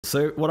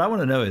So what I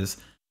want to know is,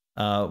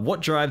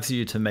 what drives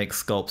you to make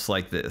sculpts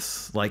like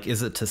this? Like,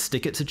 is it to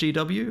stick it to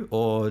GW,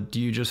 or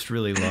do you just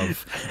really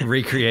love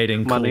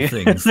recreating cool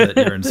things that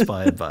you're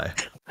inspired by?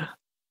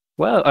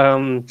 Well,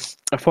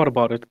 I thought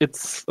about it.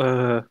 It's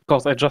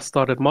because I just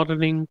started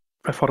modeling.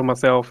 I thought to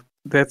myself,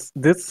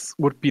 this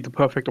would be the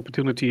perfect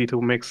opportunity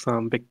to make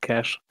some big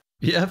cash.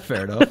 Yeah,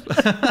 fair enough.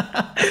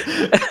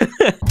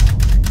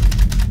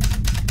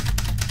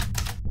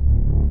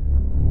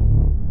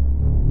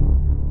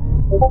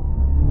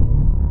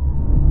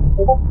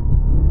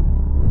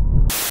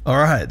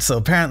 Alright, so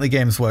apparently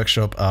Games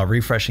Workshop are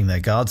refreshing their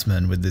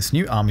guardsmen with this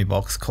new army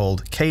box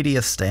called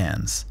Cadia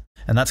Stands.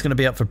 And that's going to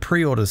be up for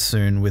pre-orders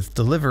soon, with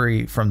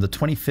delivery from the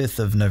 25th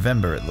of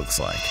November, it looks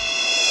like.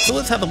 So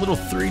let's have a little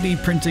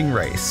 3D printing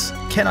race.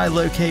 Can I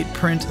locate,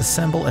 print,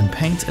 assemble, and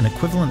paint an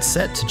equivalent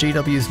set to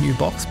GW's new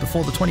box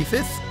before the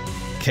 25th?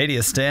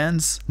 Cadia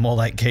Stands? More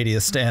like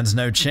Cadia Stands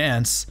no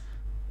chance.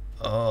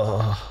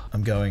 Oh,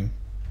 I'm going.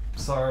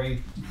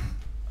 Sorry.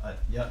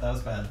 Yeah, that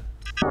was bad.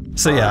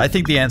 So yeah, I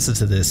think the answer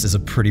to this is a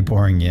pretty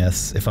boring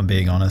yes, if I'm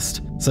being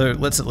honest. So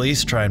let's at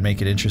least try and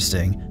make it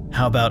interesting.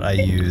 How about I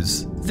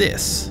use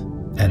this,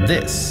 and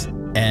this,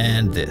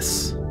 and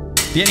this.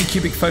 The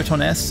Anycubic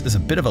Photon S is a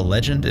bit of a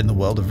legend in the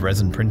world of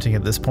resin printing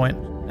at this point,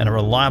 and a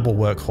reliable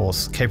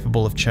workhorse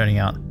capable of churning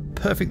out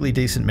perfectly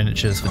decent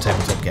miniatures for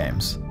tabletop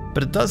games.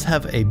 But it does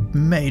have a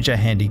major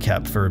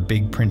handicap for a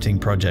big printing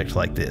project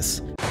like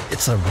this.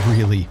 It's a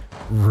really,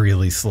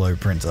 really slow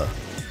printer.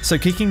 So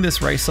kicking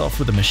this race off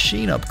with a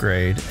machine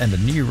upgrade and a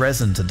new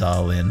resin to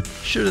dial in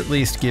should at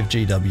least give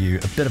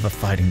GW a bit of a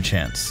fighting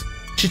chance.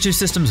 Chitu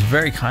Systems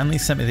very kindly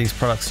sent me these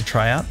products to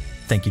try out.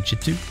 Thank you,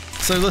 Chitu.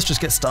 So let's just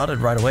get started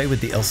right away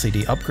with the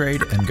LCD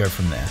upgrade and go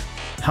from there.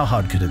 How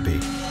hard could it be?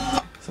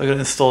 So I gotta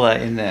install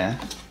that in there,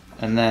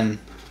 and then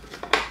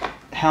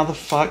how the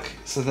fuck?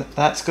 So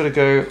that's gotta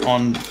go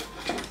on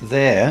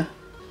there.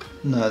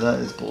 No,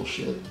 that is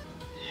bullshit.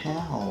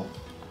 How?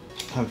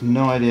 I have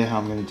no idea how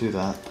I'm gonna do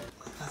that.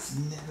 That's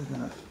never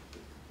gonna...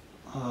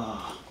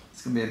 Oh,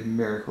 it's gonna be a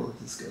miracle if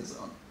this goes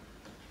on.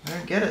 I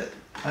don't get it.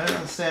 I don't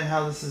understand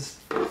how this is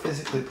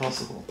physically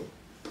possible.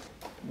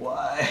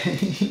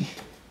 Why?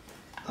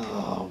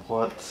 Oh,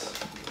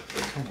 what?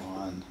 Come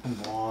on,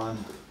 come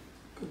on,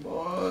 come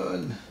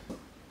on.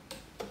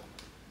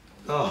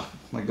 Oh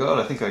my god,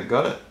 I think I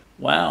got it.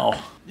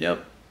 Wow,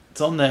 yep,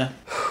 it's on there.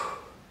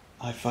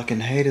 I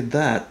fucking hated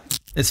that.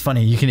 It's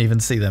funny, you can even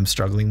see them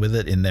struggling with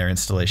it in their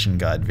installation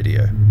guide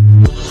video.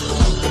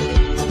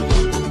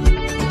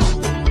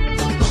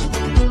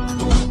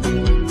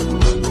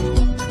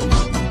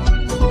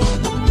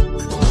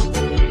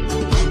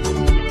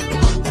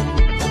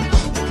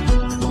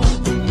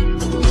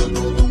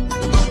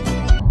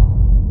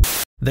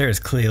 There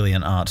is clearly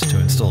an art to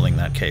installing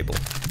that cable.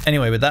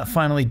 Anyway, with that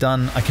finally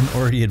done, I can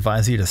already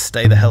advise you to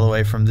stay the hell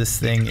away from this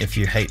thing if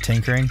you hate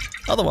tinkering.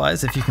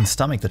 Otherwise, if you can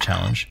stomach the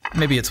challenge,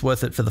 maybe it's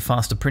worth it for the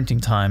faster printing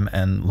time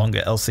and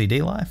longer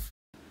LCD life.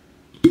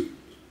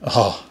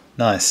 Oh,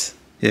 nice.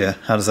 Yeah,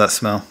 how does that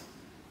smell?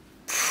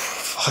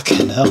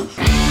 Fucking hell.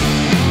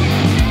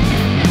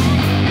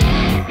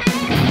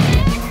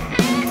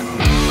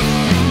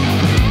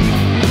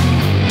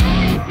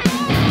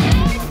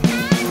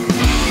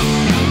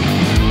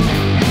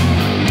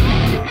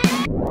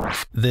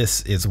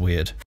 This is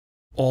weird.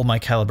 All my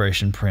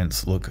calibration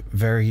prints look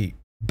very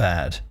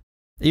bad.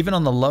 Even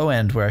on the low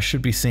end where I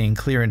should be seeing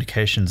clear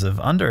indications of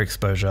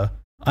underexposure,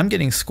 I'm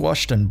getting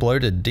squashed and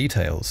bloated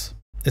details.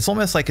 It's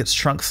almost like it's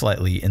shrunk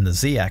slightly in the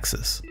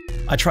Z-axis.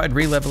 I tried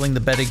re-leveling the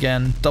bed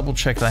again,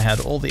 double-checked I had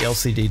all the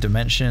LCD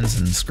dimensions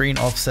and screen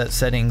offset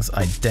settings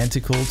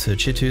identical to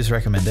Chitu's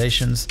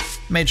recommendations,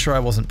 made sure I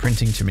wasn't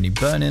printing too many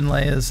burn-in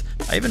layers.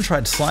 I even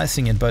tried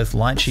slicing in both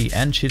Lychee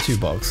and Chitu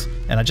box,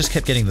 and I just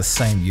kept getting the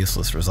same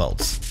useless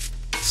results.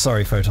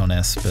 Sorry Photon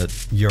S,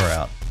 but you're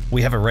out.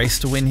 We have a race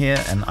to win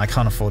here, and I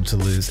can't afford to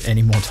lose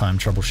any more time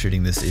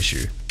troubleshooting this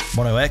issue.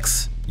 Mono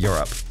X, you're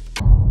up.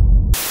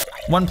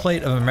 One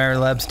plate of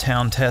Amerilabs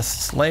Town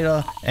tests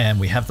later, and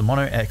we have the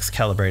Mono X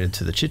calibrated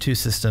to the Chitu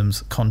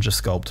Systems Conjure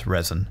Sculpt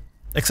resin.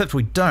 Except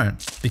we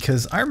don't,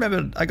 because I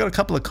remembered I got a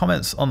couple of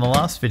comments on the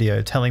last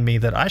video telling me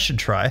that I should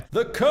try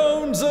the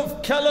cones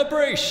of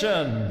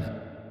calibration.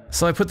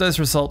 So I put those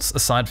results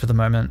aside for the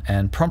moment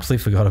and promptly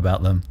forgot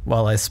about them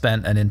while I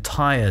spent an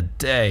entire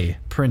day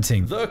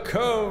printing the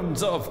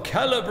cones of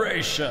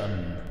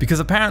calibration.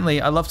 Because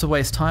apparently I love to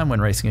waste time when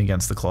racing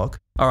against the clock.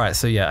 Alright,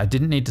 so yeah, I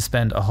didn't need to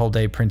spend a whole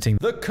day printing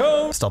the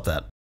cones. Stop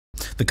that.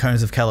 The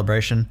cones of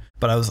calibration,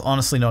 but I was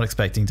honestly not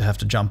expecting to have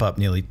to jump up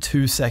nearly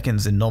 2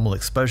 seconds in normal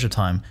exposure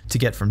time to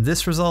get from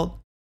this result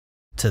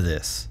to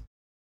this.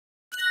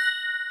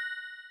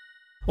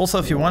 Also,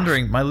 if you're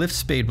wondering, my lift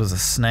speed was a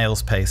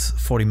snail's pace,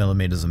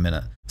 40mm a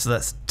minute, so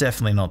that's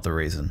definitely not the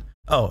reason.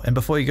 Oh, and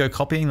before you go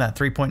copying that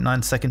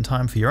 3.9 second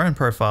time for your own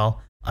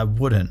profile, I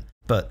wouldn't,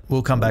 but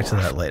we'll come back to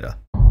that later.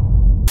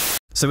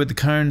 So with the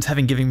cones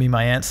having given me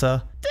my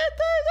answer,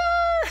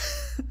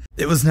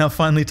 it was now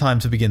finally time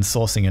to begin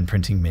sourcing and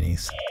printing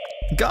minis.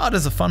 Guard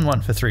is a fun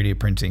one for 3D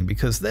printing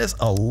because there's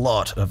a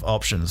lot of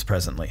options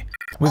presently.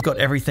 We've got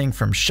everything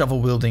from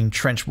shovel-wielding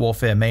trench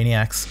warfare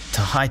maniacs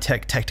to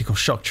high-tech tactical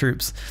shock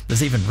troops.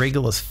 There's even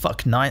regal as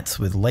fuck knights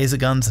with laser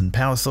guns and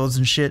power swords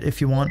and shit if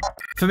you want.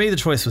 For me, the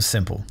choice was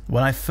simple.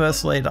 When I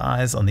first laid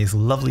eyes on these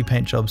lovely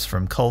paint jobs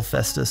from Cole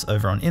Festus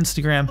over on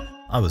Instagram,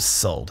 I was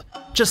sold.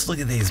 Just look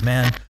at these,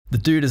 man. The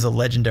dude is a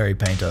legendary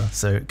painter,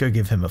 so go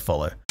give him a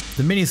follow.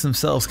 The minis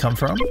themselves come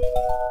from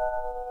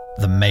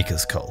the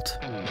Makers Cult.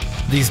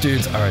 These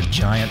dudes are a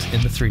giant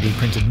in the 3D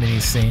printed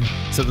minis scene,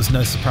 so it was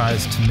no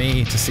surprise to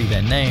me to see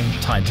their name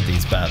tied to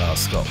these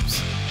badass sculpts.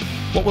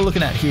 What we're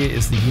looking at here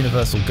is the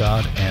Universal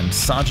Guard and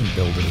Sergeant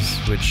builders,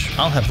 which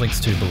I'll have links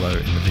to below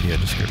in the video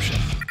description.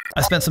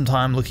 I spent some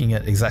time looking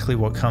at exactly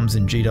what comes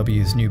in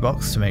GW's new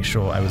box to make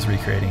sure I was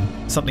recreating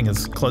something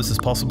as close as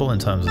possible in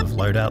terms of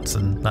loadouts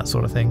and that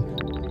sort of thing.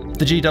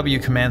 The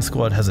GW command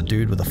squad has a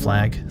dude with a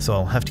flag, so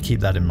I'll have to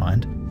keep that in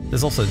mind.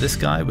 There's also this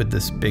guy with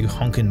this big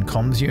honkin'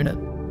 comms unit.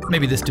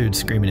 Maybe this dude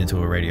screaming into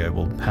a radio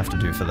will have to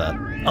do for that.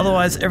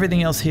 Otherwise,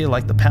 everything else here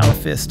like the Power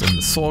Fist and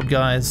the Sword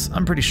guys,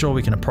 I'm pretty sure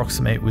we can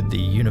approximate with the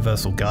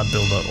Universal Guard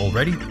builder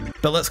already.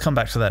 But let's come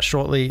back to that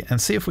shortly and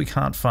see if we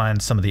can't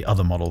find some of the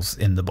other models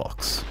in the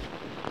box.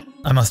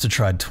 I must have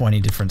tried 20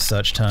 different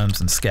search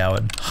terms and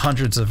scoured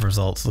hundreds of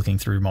results looking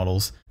through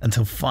models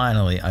until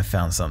finally I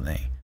found something.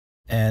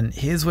 And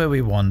here's where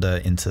we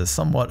wander into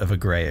somewhat of a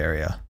grey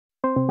area.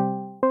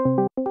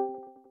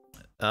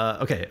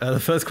 The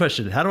first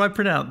question, how do I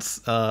pronounce,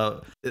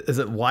 is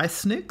it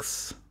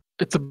Weissnix?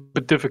 It's a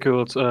bit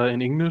difficult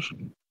in English.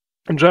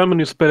 In German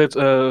you spell it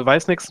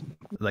Weissnix.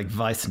 Like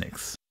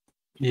Weissnix.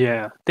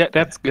 Yeah,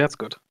 that's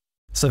good.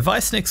 So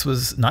Weissnix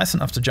was nice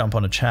enough to jump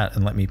on a chat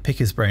and let me pick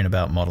his brain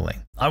about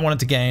modeling. I wanted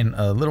to gain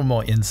a little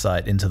more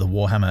insight into the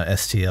Warhammer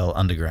STL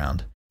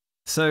underground.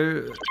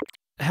 So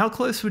how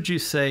close would you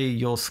say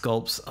your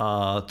sculpts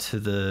are to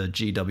the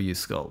GW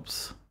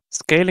sculpts?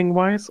 Scaling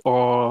wise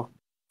or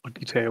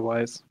detail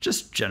wise?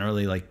 Just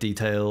generally like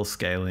detail,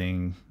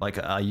 scaling. Like,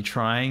 are you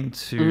trying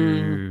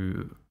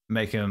to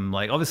make them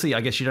like, obviously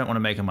I guess you don't want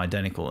to make them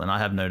identical, and I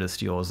have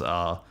noticed yours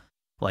are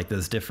like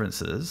there's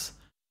differences.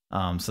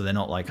 So they're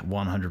not like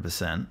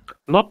 100%.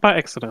 Not by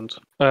accident.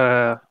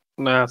 Not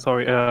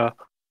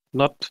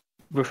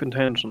with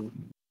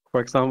intention.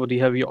 For example, the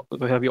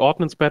heavy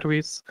ordnance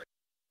batteries.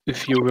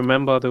 If you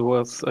remember, there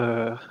was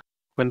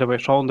when they were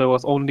shown, there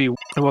was only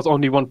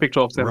one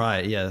picture of them.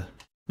 Right. Yeah.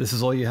 This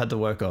is all you had to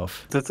work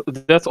off.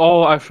 That's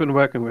all I've been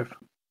working with.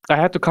 I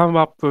had to come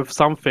up with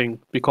something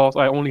because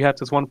I only had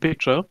this one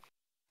picture,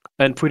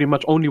 and pretty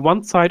much only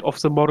one side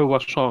of the model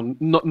was shown.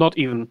 Not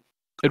even.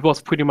 It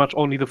was pretty much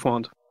only the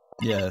front.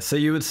 Yeah, so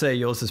you would say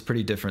yours is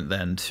pretty different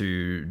then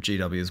to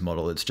GW's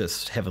model. It's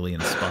just heavily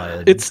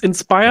inspired. It's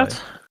inspired.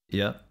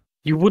 Yeah.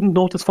 You wouldn't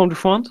notice from the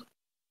front,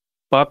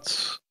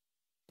 but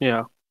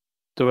yeah,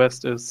 the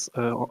rest is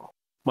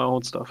my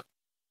own stuff.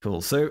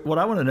 Cool. So what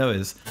I want to know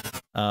is,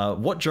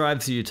 what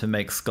drives you to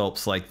make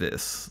sculpts like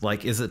this?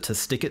 Like, is it to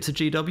stick it to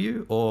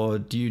GW, or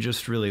do you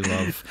just really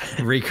love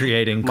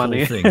recreating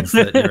cool things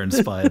that you're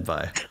inspired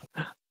by?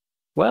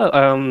 Well,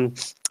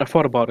 I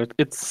thought about it.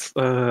 It's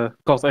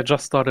because I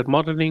just started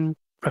modeling.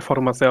 I thought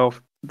to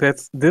myself,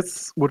 this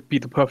would be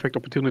the perfect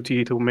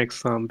opportunity to make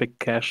some big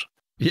cash.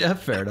 Yeah,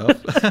 fair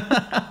enough.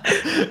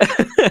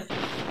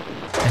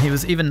 And he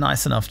was even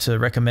nice enough to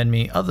recommend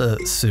me other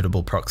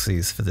suitable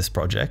proxies for this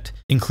project,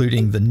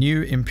 including the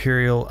new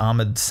Imperial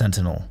armoured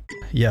Sentinel.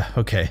 Yeah,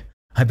 okay.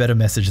 I better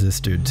message this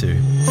dude too.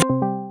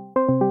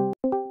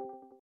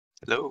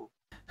 Hello.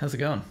 How's it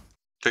going?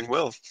 Doing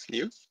well.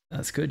 You?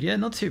 That's good. Yeah,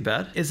 not too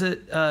bad. Is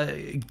it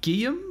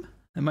Guillaume?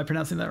 Am I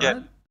pronouncing that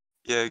right?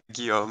 Yeah,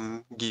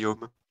 Guillaume.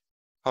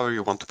 However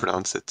you want to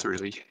pronounce it,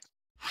 really.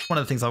 One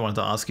of the things I wanted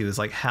to ask you is,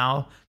 like,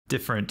 how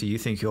different do you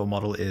think your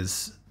model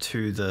is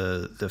to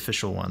the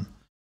official one?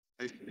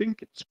 I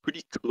think it's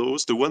pretty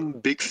close. The one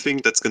big thing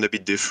that's going to be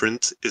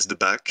different is the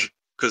back,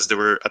 because there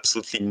were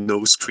absolutely no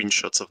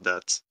screenshots of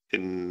that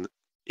in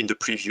the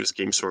previous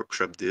Games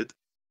Workshop did.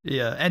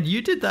 Yeah, and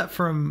you did that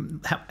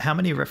from how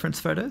many reference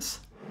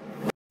photos?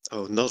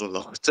 Oh, not a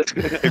lot.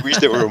 I wish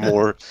there were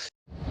more.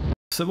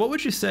 So what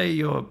would you say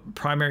your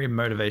primary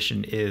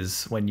motivation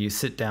is when you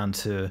sit down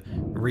to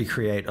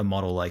recreate a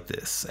model like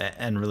this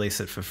and release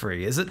it for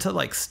free? Is it to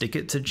like stick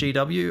it to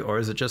GW, or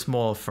is it just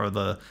more for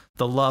the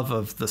love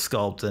of the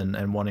sculpt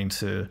and wanting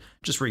to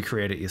just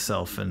recreate it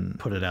yourself and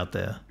put it out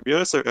there? To be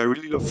honest, I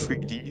really love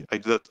 3D. I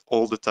do that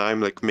all the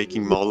time, like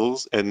making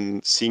models,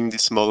 and seeing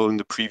this model in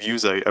the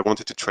previews, I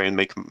wanted to try and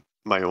make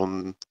my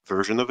own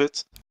version of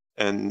it.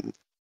 And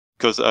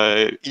because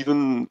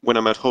even when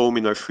I'm at home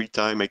in my free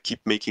time, I keep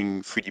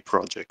making 3D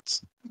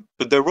projects.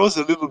 But there was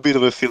a little bit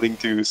of a feeling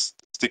to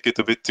stick it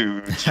a bit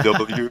to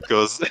GW,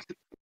 because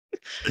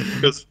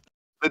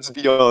let's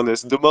be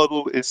honest, the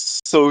model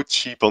is so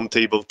cheap on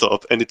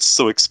tabletop and it's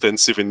so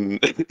expensive in,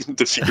 in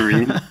the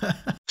figurine.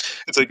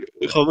 It's like,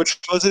 how much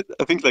was it?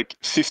 I think like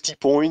 50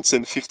 points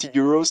and 50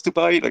 euros to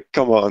buy. Like,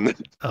 come on.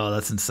 Oh,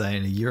 that's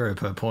insane. €1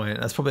 per point.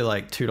 That's probably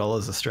like $2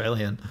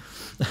 Australian.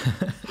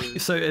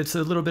 So it's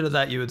a little bit of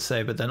that, you would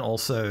say, but then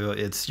also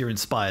you're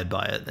inspired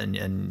by it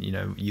and you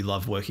know, you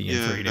love working in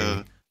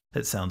 3D.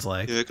 It sounds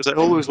like. Yeah, because I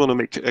always want to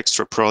make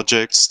extra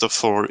projects, stuff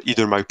for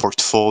either my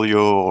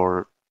portfolio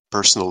or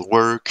personal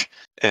work.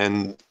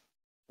 And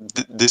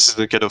this is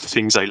the kind of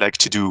things I like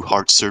to do,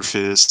 hard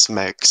surface,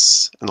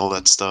 mechs, and all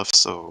that stuff.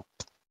 So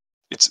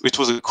it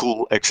was a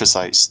cool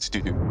exercise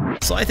to do.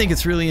 So I think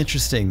it's really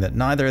interesting that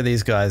neither of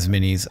these guys'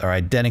 minis are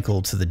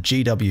identical to the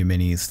GW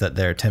minis that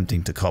they're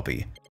attempting to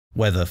copy.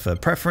 Whether for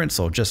preference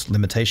or just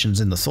limitations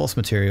in the source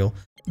material,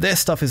 their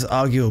stuff is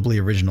arguably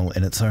original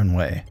in its own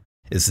way.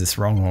 Is this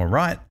wrong or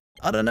right?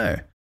 I don't know.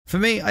 For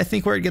me, I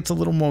think where it gets a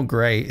little more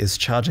grey is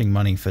charging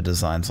money for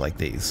designs like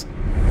these.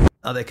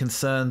 Are there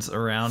concerns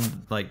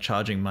around like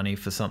charging money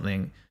for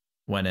something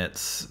when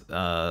it's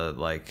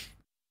like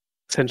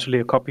Essentially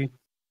a copy.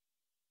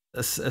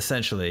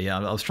 Essentially, yeah.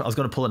 I was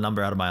going to pull a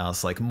number out of my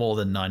ass, like more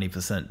than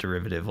 90%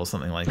 derivative or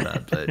something like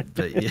that.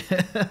 But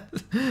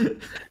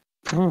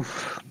yeah.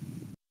 Oof.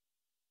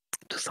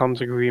 To some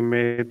degree,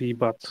 maybe,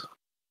 but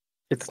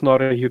it's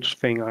not a huge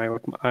thing.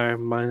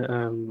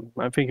 I'm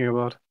thinking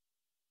about.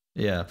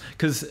 Yeah,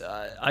 because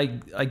I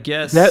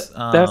guess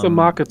there's a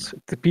market.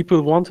 The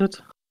people want it,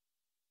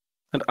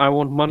 and I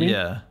want money.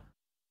 Yeah.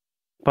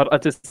 But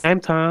at the same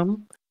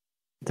time,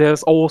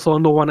 there's also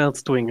no one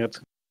else doing it.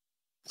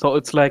 So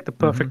it's like the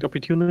perfect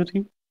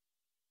opportunity.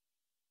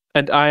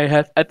 And I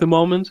have, at the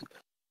moment,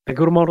 a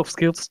good amount of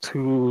skills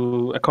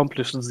to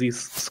accomplish these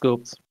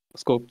scopes.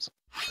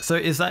 So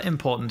is that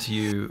important to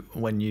you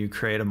when you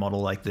create a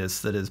model like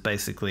this that is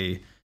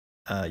basically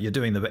you're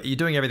doing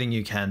everything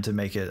you can to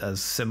make it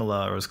as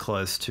similar or as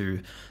close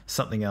to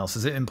something else?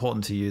 Is it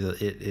important to you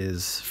that it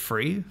is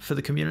free for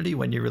the community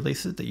when you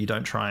release it, that you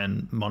don't try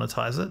and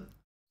monetize it?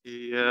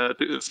 Yeah,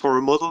 for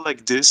a model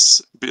like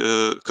this,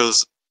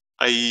 because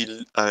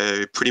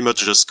I pretty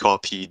much just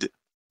copied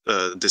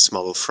this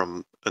model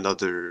from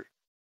another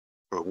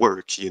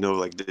work, you know,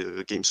 like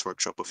the Games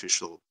Workshop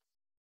official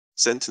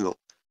Sentinel.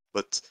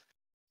 But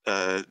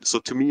so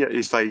to me,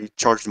 if I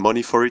charged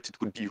money for it,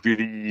 it would be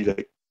really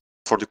like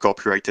for the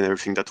copyright and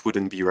everything, that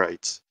wouldn't be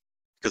right,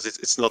 because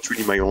it's not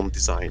really my own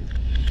design.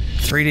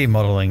 3D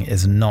modeling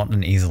is not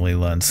an easily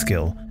learned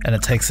skill, and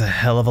it takes a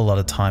hell of a lot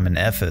of time and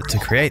effort to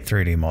create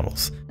 3D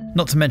models,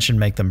 not to mention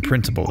make them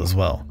printable as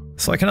well.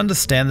 So I can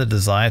understand the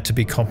desire to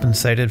be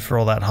compensated for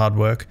all that hard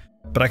work,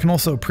 but I can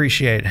also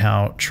appreciate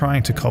how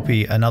trying to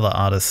copy another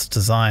artist's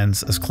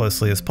designs as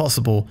closely as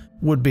possible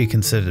would be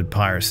considered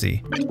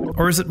piracy.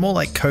 Or is it more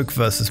like Coke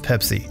versus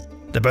Pepsi?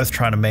 They're both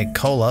trying to make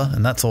cola,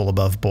 and that's all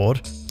above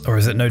board. Or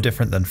is it no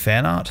different than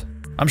fan art?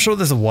 I'm sure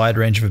there's a wide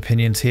range of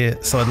opinions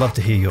here, so I'd love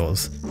to hear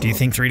yours. Do you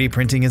think 3D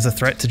printing is a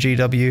threat to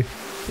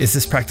GW? Is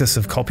this practice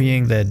of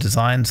copying their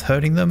designs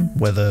hurting them,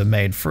 whether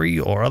made free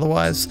or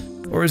otherwise?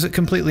 Or is it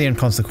completely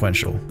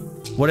inconsequential?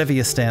 Whatever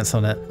your stance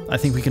on it, I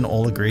think we can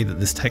all agree that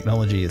this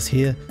technology is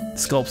here,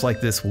 sculpts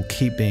like this will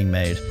keep being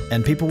made,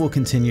 and people will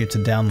continue to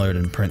download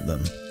and print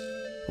them.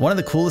 One of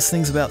the coolest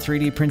things about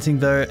 3D printing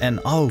though, and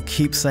I'll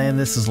keep saying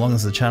this as long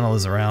as the channel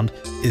is around,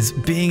 is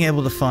being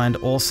able to find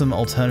awesome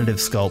alternative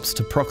sculpts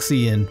to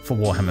proxy in for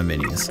Warhammer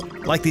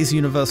minis, like these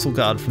Universal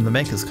Guard from the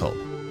Maker's Cult.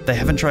 They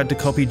haven't tried to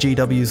copy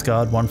GW's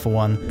Guard one for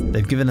one,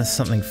 they've given us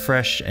something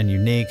fresh and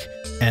unique,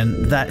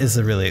 and that is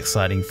the really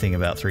exciting thing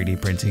about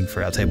 3D printing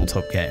for our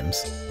tabletop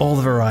games. All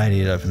the variety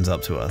it opens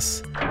up to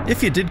us.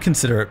 If you did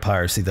consider it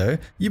piracy though,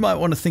 you might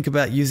want to think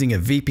about using a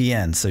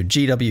VPN so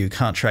GW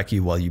can't track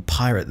you while you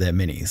pirate their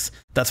minis.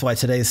 That's why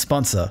today's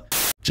sponsor...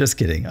 Just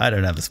kidding, I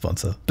don't have a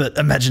sponsor. But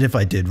imagine if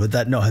I did, would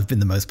that not have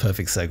been the most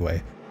perfect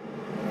segue?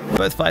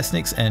 Both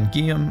Vicnix and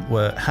Guillaume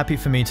were happy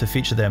for me to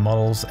feature their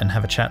models and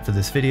have a chat for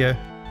this video,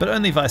 but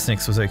only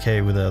Vicnix was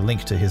okay with a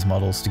link to his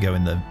models to go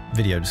in the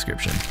video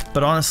description.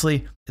 But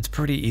honestly, it's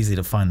pretty easy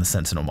to find the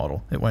Sentinel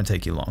model, it won't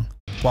take you long.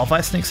 While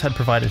Vicnix had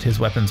provided his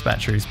weapons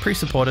batteries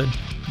pre-supported,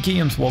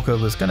 Guillaume's Walker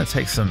was going to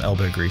take some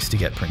elbow grease to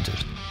get printed.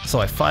 So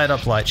I fired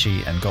up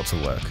Lychee and got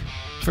to work.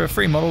 For a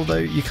free model though,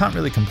 you can't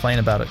really complain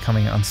about it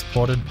coming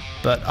unsupported,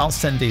 but I'll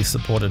send these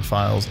supported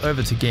files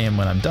over to Guillaume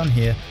when I'm done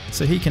here,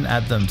 so he can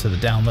add them to the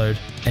download,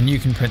 and you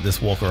can print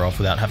this Walker off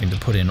without having to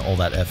put in all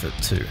that effort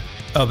too.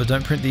 Oh, but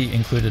don't print the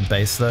included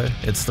base though,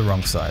 it's the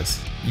wrong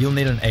size. You'll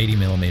need an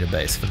 80mm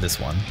base for this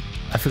one.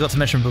 I forgot to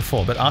mention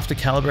before, but after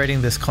calibrating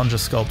this Conjure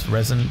Sculpt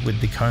resin with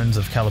the cones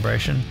of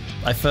calibration,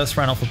 I first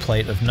ran off a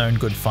plate of known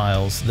good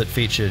files that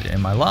featured in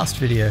my last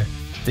video,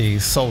 the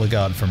Solar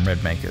Guard from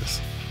Red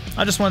Makers.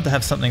 I just wanted to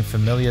have something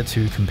familiar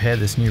to compare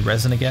this new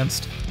resin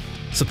against.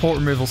 Support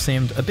removal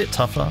seemed a bit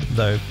tougher,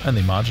 though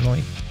only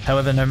marginally.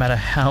 However, no matter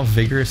how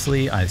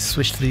vigorously I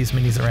swished these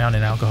minis around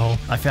in alcohol,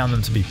 I found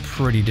them to be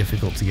pretty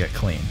difficult to get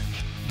clean.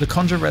 The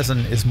Conjure resin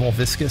is more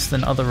viscous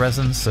than other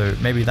resins, so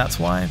maybe that's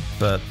why,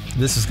 but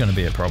this is going to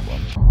be a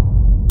problem.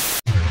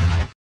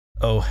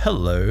 Oh,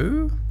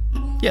 hello.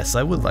 Yes,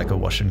 I would like a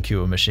wash and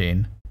cure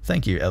machine.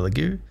 Thank you,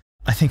 Elegoo.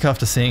 I think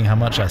after seeing how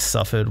much I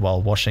suffered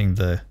while washing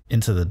the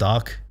Into the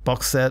Dark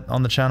box set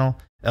on the channel,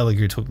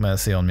 Elegoo took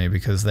mercy on me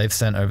because they've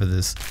sent over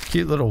this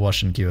cute little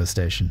wash and cure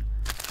station.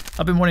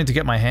 I've been wanting to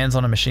get my hands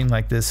on a machine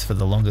like this for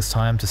the longest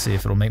time to see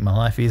if it'll make my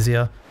life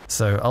easier,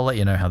 so I'll let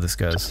you know how this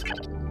goes.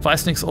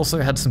 Feisnix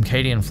also had some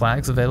Cadian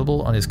flags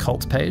available on his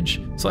cult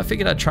page, so I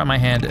figured I'd try my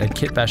hand at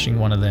kit bashing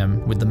one of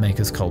them with the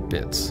Maker's Cult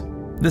bits.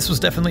 This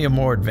was definitely a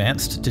more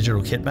advanced digital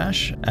kit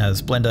bash,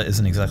 as Blender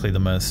isn't exactly the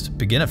most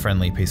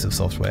beginner-friendly piece of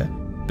software,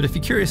 but if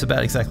you're curious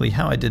about exactly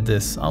how I did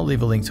this, I'll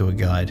leave a link to a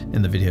guide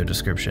in the video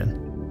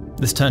description.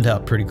 This turned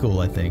out pretty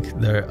cool, I think,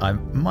 though I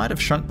might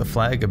have shrunk the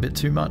flag a bit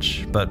too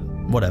much, but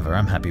whatever,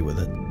 I'm happy with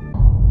it.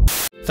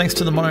 Thanks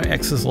to the Mono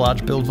X's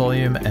large build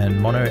volume and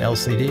Mono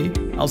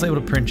LCD, I was able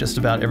to print just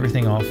about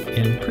everything off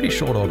in pretty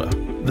short order.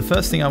 The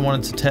first thing I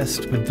wanted to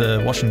test with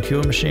the wash and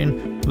cure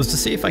machine was to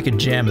see if I could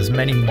jam as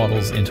many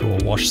models into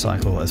a wash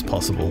cycle as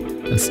possible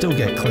and still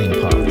get clean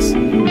paths.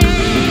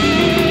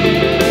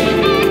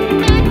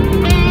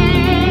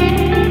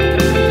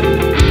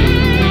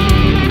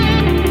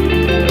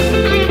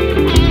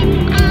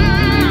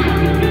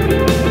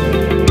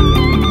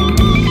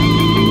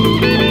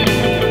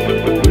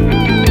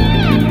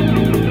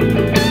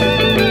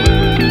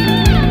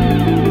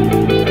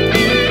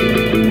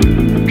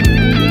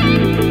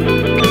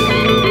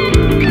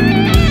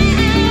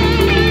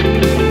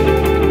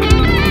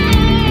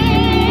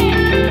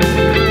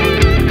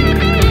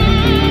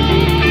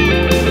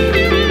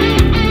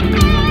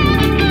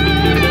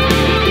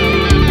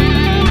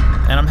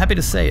 Happy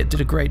to say it did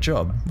a great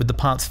job, with the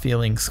parts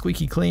feeling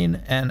squeaky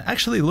clean and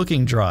actually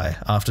looking dry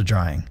after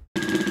drying.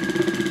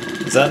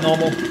 Is that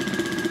normal?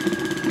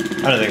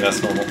 I don't think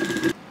that's normal.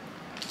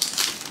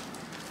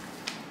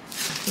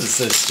 This is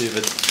so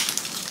stupid.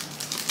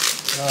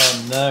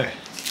 Oh no.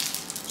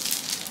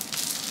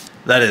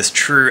 That is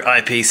true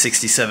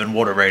IP67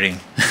 water rating.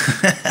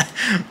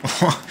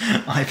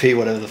 IP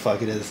whatever the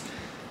fuck it is.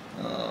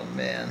 Oh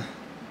man.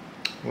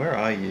 Where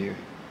are you?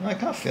 I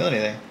can't feel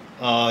anything.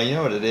 Oh, you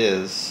know what it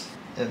is?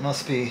 It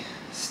must be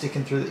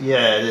sticking through the,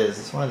 yeah, it is.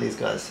 It's one of these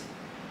guys.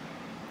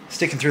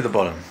 Sticking through the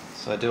bottom.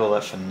 So I do all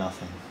that for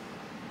nothing.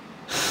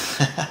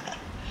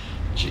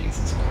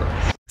 Jesus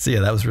Christ. So yeah,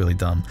 that was really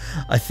dumb.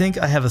 I think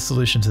I have a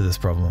solution to this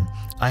problem.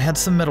 I had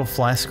some metal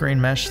fly screen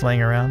mesh laying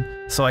around,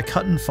 so I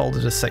cut and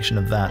folded a section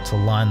of that to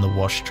line the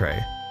wash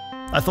tray.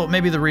 I thought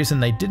maybe the reason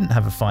they didn't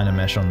have a finer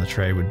mesh on the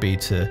tray would be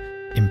to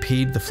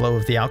impede the flow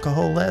of the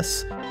alcohol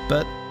less,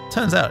 but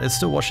turns out it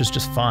still washes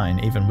just fine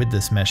even with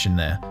this mesh in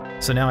there.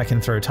 So now I can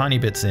throw tiny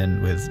bits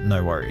in with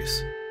no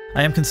worries.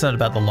 I am concerned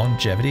about the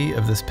longevity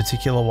of this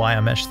particular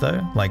wire mesh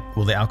though, like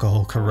will the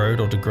alcohol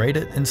corrode or degrade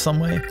it in some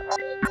way?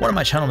 One of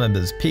my channel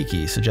members,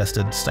 Peaky,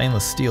 suggested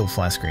stainless steel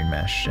fly screen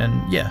mesh,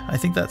 and yeah, I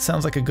think that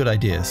sounds like a good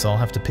idea, so I'll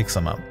have to pick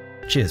some up.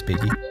 Cheers,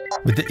 Peaky.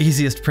 With the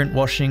easiest print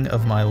washing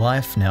of my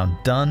life now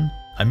done,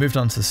 I moved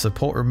on to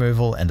support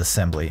removal and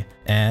assembly,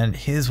 and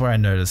here's where I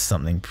noticed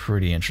something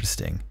pretty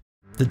interesting.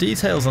 The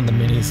details on the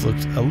minis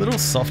looked a little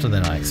softer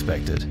than I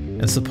expected,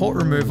 and support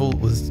removal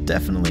was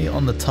definitely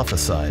on the tougher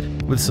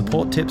side, with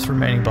support tips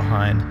remaining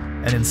behind,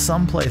 and in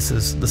some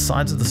places the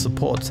sides of the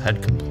supports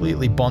had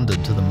completely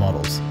bonded to the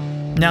models.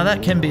 Now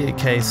that can be a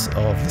case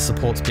of the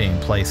supports being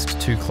placed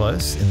too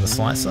close in the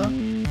slicer,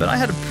 but I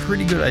had a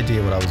pretty good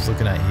idea what I was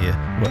looking at here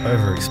were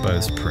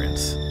overexposed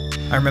prints.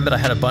 I remembered I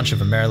had a bunch of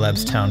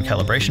Amerilabs Town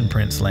calibration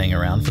prints laying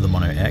around for the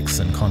Mono X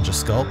and Conjure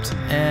Sculpt,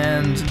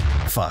 and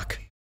fuck.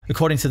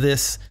 According to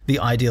this, the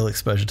ideal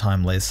exposure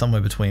time lays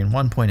somewhere between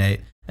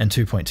 1.8 and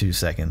 2.2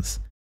 seconds.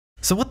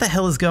 So what the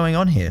hell is going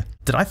on here?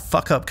 Did I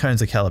fuck up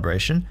cones of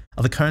calibration?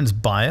 Are the cones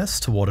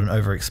biased toward an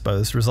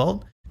overexposed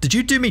result? Did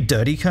you do me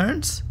dirty,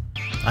 cones?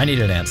 I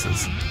needed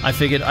answers. I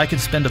figured I could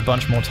spend a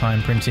bunch more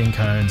time printing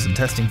cones and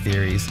testing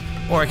theories,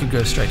 or I could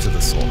go straight to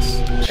the source.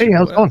 Hey,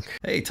 how's it going?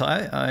 Hey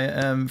Ty, I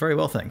am very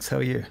well thanks. How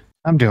are you?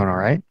 I'm doing all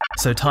right.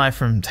 So Ty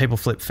from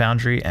Tableflip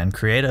Foundry and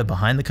creator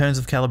behind the cones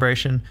of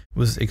calibration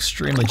was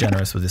extremely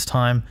generous with his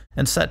time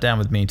and sat down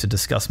with me to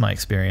discuss my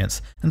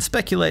experience and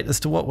speculate as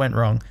to what went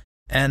wrong,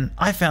 and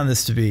I found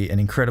this to be an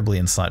incredibly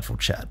insightful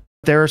chat.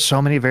 There are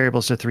so many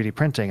variables to 3D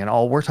printing, and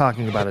all we're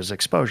talking about is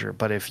exposure.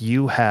 But if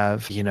you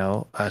have, you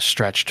know, a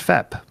stretched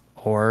FEP,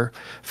 or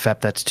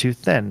FEP that's too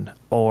thin,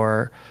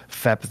 or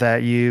FEP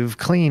that you've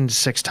cleaned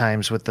 6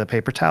 times with the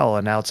paper towel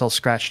and now it's all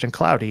scratched and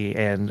cloudy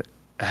and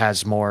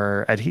has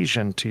more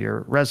adhesion to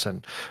your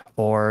resin,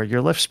 or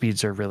your lift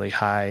speeds are really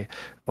high,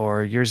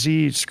 or your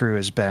Z screw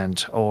is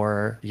bent,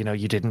 or, you know,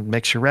 you didn't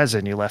mix your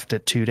resin, you left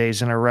it 2 days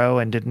in a row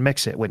and didn't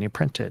mix it when you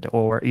printed,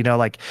 or, you know,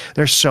 like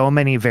there's so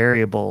many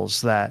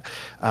variables that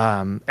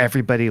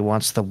everybody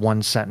wants the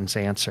one sentence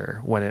answer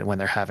when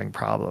they're having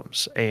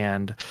problems.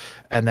 And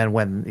then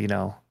when, you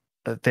know,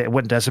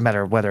 it doesn't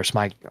matter whether it's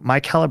my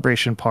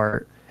calibration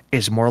part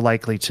is more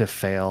likely to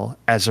fail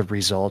as a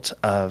result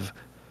of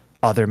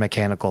other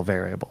mechanical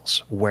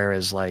variables.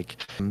 Whereas like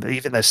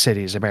even the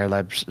cities, Imperial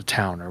Labs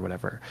town or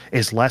whatever,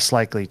 is less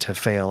likely to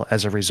fail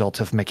as a result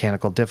of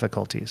mechanical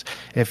difficulties.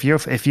 If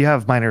you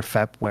have minor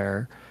FEP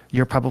wear,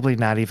 you're probably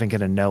not even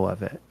going to know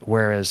of it.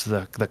 Whereas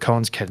the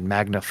cones can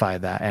magnify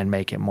that and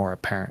make it more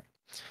apparent.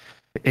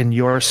 In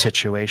your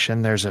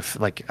situation, there's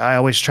like, I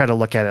always try to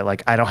look at it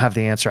like, I don't have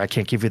the answer. I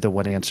can't give you the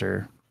one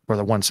answer or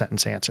the one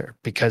sentence answer,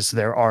 because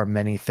there are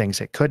many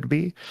things it could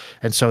be.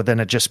 And so then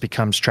it just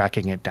becomes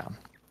tracking it down.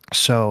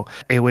 So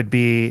it would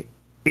be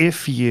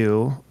if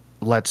you,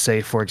 let's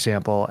say, for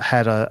example,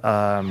 had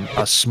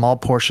a small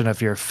portion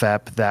of your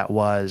FEP that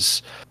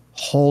was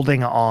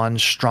holding on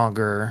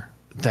stronger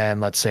than,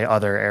 let's say,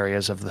 other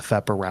areas of the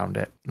FEP around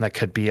it. That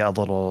could be a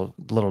little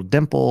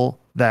dimple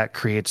that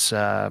creates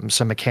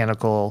some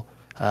mechanical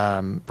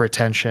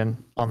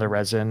retention on the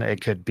resin.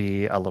 It could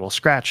be a little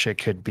scratch. It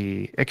could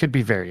be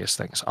various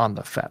things on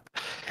the FEP,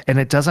 and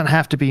it doesn't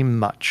have to be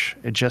much.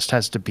 It just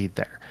has to be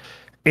there.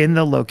 In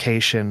the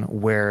location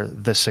where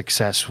the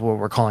success, what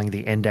we're calling the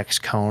index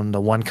cone,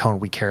 the one cone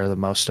we care the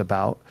most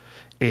about,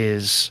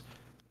 is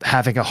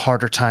having a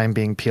harder time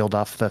being peeled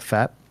off the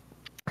FEP.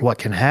 What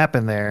can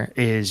happen there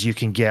is you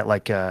can get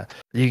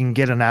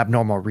an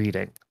abnormal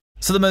reading.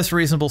 So the most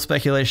reasonable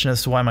speculation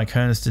as to why my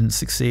cones didn't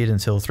succeed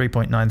until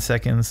 3.9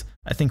 seconds,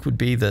 I think, would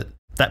be that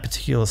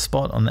particular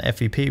spot on the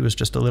FEP was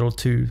just a little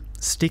too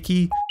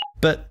sticky.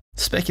 But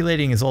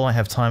speculating is all I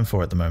have time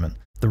for at the moment.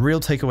 The real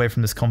takeaway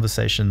from this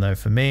conversation, though,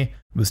 for me,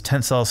 was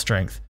tensile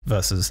strength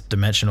versus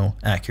dimensional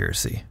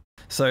accuracy.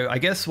 So I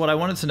guess what I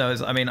wanted to know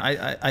is, I mean,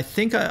 I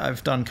think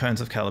I've done cones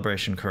of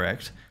calibration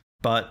correct,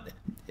 but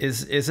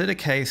is it a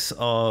case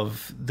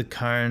of the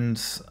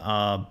cones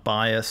are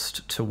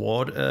biased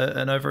toward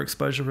an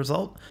overexposure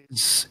result?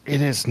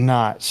 It is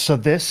not. So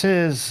this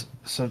is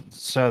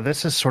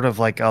sort of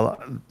like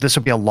this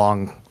would be a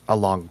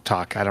long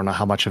talk. I don't know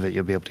how much of it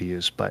you'll be able to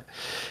use, but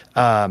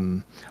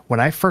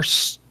when I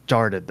first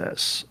started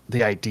this,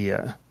 the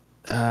idea,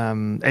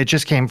 it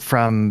just came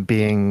from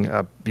being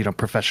a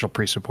professional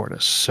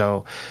pre-supportist.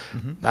 So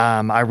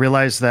I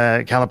realized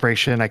that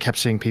calibration, I kept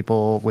seeing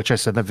people, which I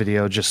said in the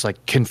video, just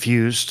like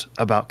confused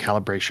about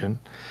calibration.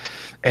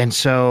 And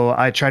so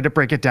I tried to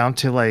break it down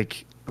to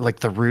like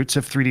the roots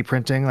of 3D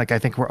printing. Like, I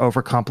think we're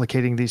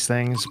overcomplicating these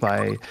things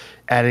by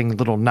adding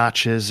little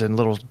notches and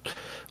little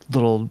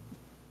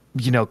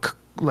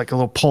like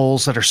little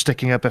poles that are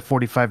sticking up at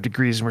 45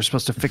 degrees, and we're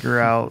supposed to figure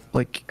out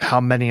like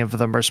how many of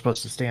them are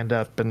supposed to stand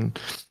up. And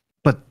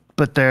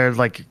but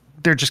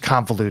they're just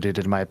convoluted,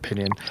 in my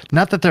opinion.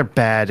 Not that they're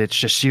bad, it's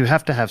just you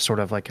have to have sort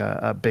of like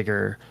a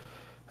bigger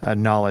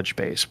knowledge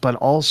base. But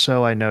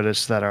also I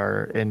noticed that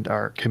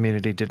our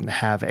community didn't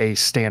have a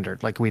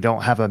standard. Like, we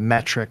don't have a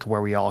metric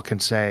where we all can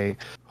say,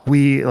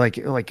 we like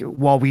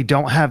while we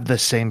don't have the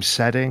same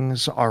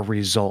settings, our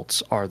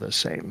results are the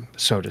same,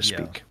 so to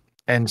speak. Yeah.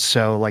 And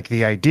so like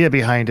the idea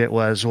behind it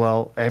was,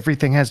 well,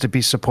 everything has to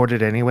be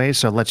supported anyway,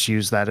 so let's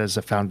use that as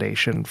a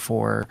foundation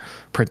for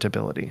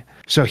printability.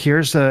 So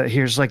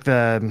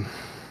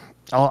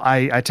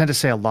I tend to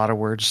say a lot of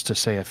words to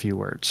say a few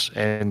words,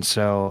 and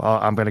so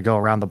I'm going to go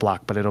around the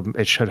block, but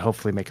it should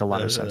hopefully make a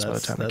lot of sense by the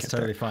time we get there. That's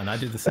totally fine. I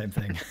do the same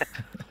thing.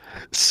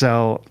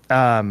 So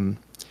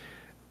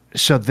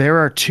there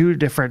are two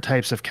different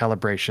types of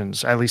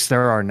calibrations, at least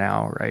there are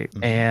now, right?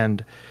 Mm-hmm.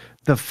 And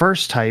the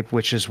first type,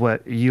 which is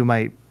what you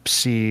might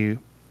see,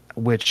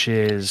 which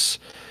is,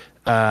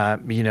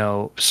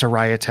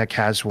 Soraya Tech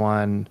has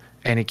one,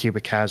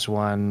 Anycubic has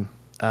one,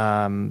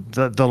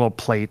 the little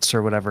plates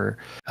or whatever.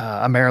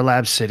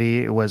 Amerilab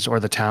City or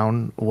the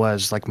town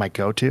was like my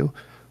go-to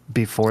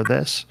before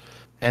this.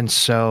 And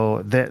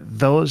so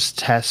those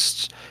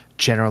tests,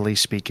 generally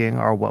speaking,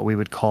 are what we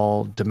would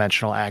call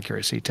dimensional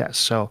accuracy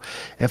tests. So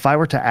if I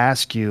were to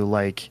ask you,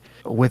 like,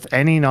 with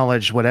any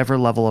knowledge, whatever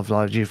level of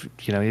knowledge,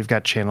 you've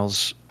got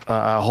channels,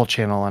 a whole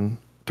channel on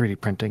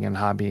 3D printing and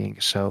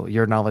hobbying, so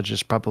your knowledge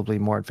is probably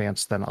more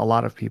advanced than a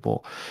lot of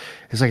people.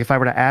 It's like, if I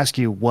were to ask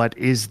you what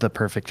is the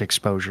perfect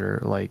exposure,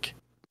 like,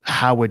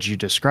 how would you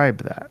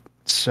describe that?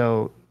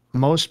 So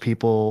most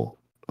people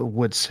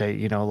would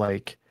say,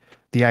 like,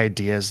 the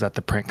idea is that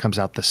the print comes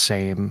out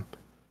the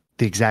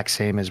exact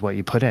same as what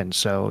you put in.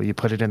 So you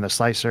put it in the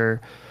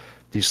slicer,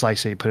 you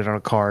slice it, you put it on a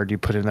card, you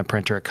put it in the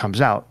printer, it comes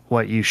out.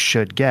 What you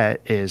should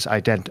get is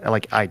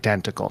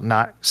identical,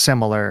 not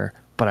similar,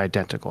 but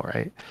identical,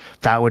 right?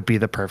 That would be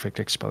the perfect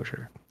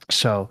exposure.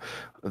 So,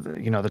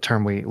 the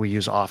term we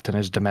use often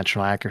is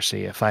dimensional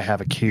accuracy. If I have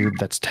a cube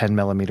that's 10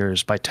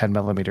 millimeters by 10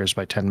 millimeters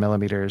by 10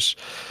 millimeters,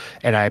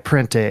 and I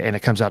print it and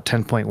it comes out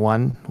 10.1,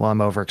 well, I'm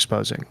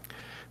overexposing.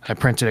 I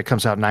print it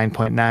comes out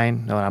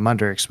 9.9, no, I'm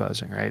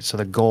underexposing, right? So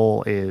the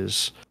goal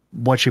is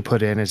what you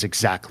put in is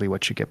exactly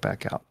what you get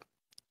back out.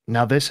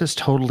 Now, this is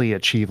totally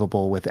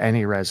achievable with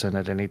any resin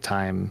at any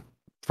time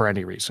for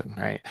any reason,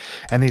 right?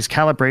 And these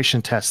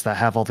calibration tests that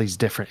have all these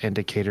different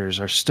indicators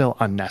are still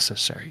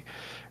unnecessary,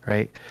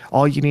 right?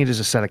 All you need is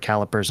a set of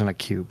calipers and a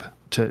cube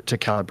to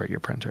calibrate your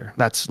printer.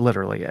 That's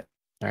literally it,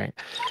 right?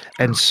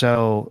 And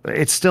so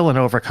it's still an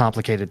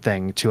overcomplicated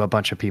thing to a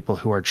bunch of people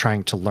who are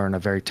trying to learn a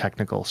very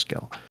technical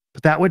skill.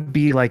 But that would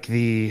be like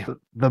the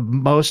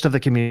most of the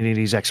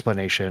community's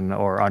explanation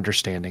or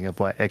understanding of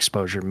what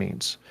exposure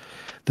means.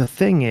 The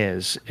thing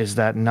is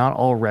that not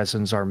all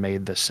resins are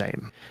made the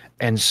same.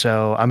 And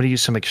so I'm going to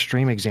use some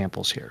extreme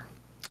examples here.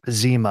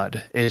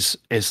 Z-Mud is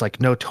like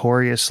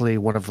notoriously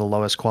one of the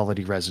lowest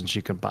quality resins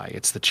you can buy.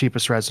 It's the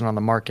cheapest resin on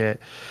the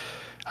market.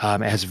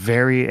 It has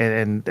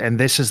and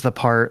this is the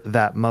part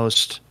that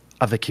most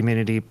of the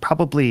community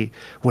probably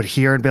would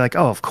hear and be like,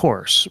 oh, of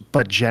course,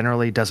 but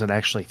generally doesn't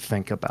actually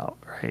think about,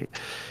 right?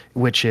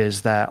 Which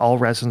is that all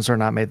resins are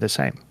not made the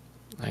same.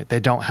 Right?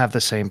 They don't have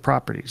the same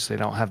properties. They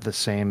don't have the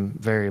same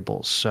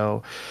variables.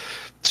 So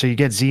you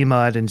get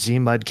Z-Mud, and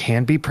Z-Mud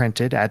can be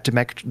printed at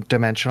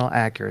dimensional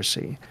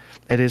accuracy.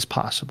 It is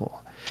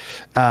possible,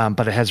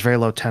 but it has very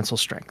low tensile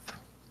strength.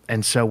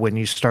 And so when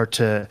you start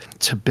to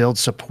build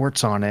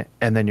supports on it,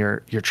 and then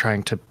you're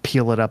trying to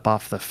peel it up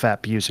off the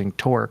FEP using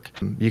torque,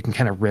 you can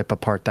kind of rip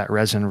apart that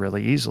resin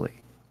really easily.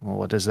 Well,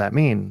 what does that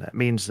mean? That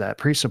means that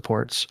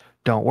pre-supports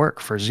don't work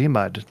for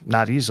Z-Mud,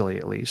 not easily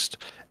at least.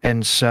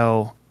 And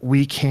so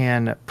we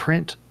can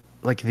print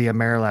like the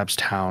Amerilabs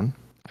Town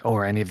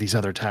or any of these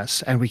other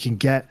tests, and we can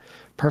get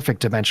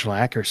perfect dimensional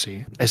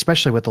accuracy,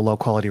 especially with the low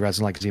quality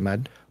resin like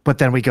Z-Mud. But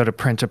then we go to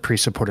print a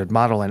pre-supported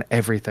model and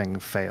everything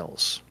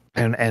fails.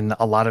 And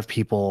a lot of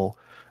people,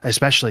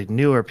 especially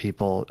newer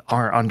people,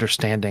 aren't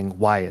understanding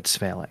why it's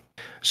failing.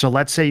 So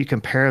let's say you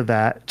compare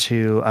that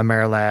to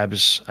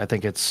Amerilabs, I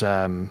think it's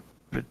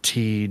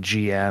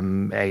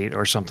TGM8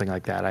 or something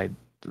like that.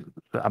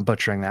 I'm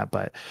butchering that,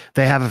 but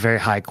they have a very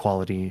high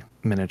quality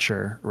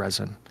miniature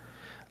resin.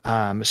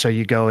 So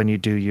you go and you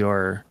do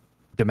your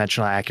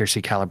dimensional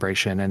accuracy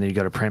calibration, and then you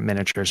go to print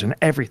miniatures, and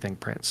everything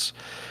prints.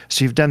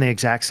 So you've done the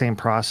exact same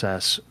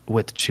process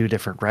with two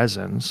different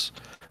resins,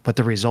 but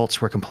the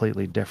results were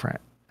completely different.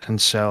 And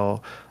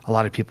so a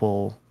lot of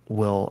people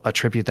will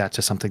attribute that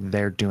to something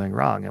they're doing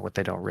wrong. And what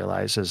they don't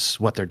realize is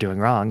what they're doing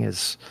wrong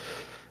is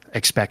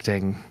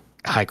expecting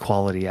high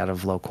quality out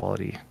of low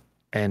quality.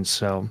 And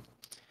so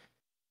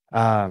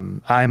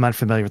I'm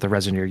unfamiliar with the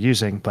resin you're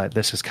using, but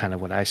this is kind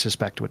of what I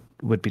suspect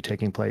would be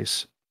taking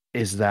place,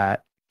 is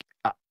that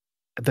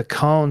the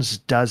cones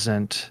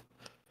doesn't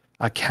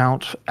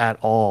account at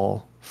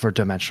all for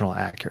dimensional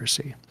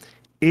accuracy.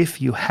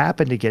 If you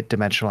happen to get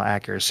dimensional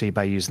accuracy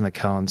by using the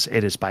cones,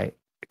 it is by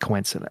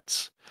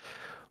coincidence.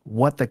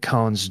 What the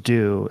cones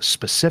do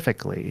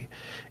specifically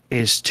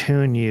is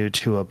tune you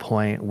to a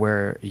point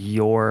where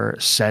your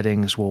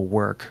settings will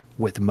work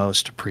with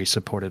most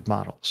pre-supported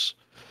models.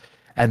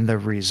 And the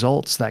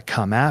results that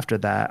come after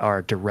that are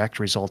a direct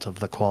result of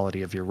the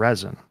quality of your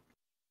resin.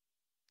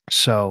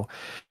 So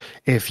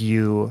if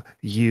you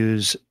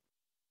use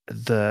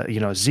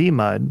the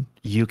Z-Mud,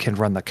 you can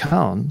run the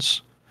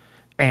cones,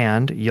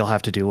 and you'll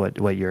have to do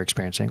what you're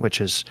experiencing,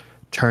 which is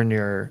turn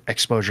your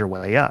exposure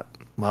way up.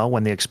 Well,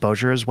 when the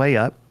exposure is way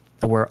up,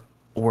 we're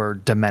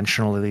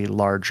dimensionally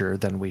larger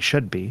than we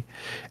should be.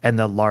 And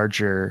the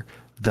larger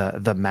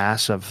the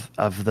mass of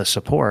the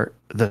support,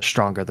 the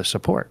stronger the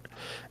support.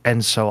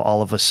 And so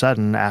all of a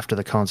sudden, after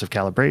the cones of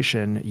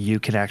calibration, you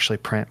can actually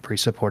print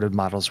pre-supported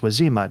models with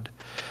Z-Mud.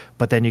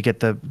 But then you get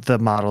the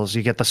models,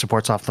 you get the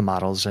supports off the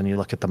models, and you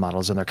look at the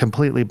models, and they're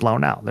completely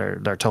blown out. They're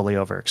totally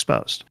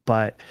overexposed.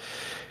 But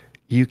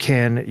you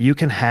can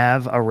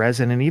have a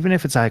resin, and even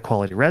if it's a high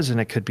quality resin,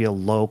 it could be a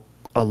low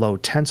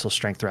tensile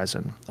strength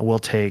resin. We'll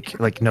take,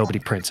 like, nobody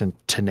prints in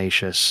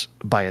Tenacious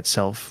by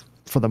itself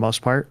for the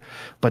most part,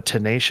 but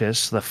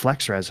Tenacious, the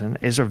flex resin,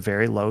 is a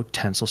very low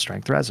tensile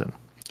strength resin.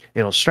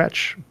 It'll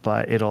stretch,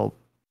 but it'll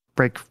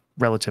break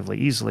relatively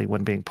easily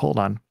when being pulled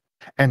on.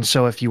 And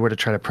so if you were to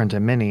try to print a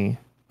mini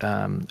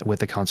with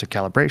the cones of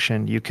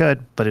calibration, you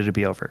could, but it'd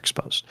be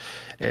overexposed.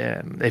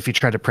 If you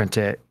try to print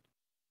it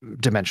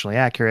dimensionally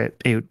accurate,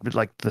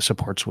 like the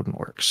supports wouldn't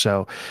work.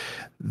 So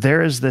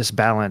there is this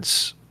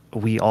balance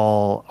we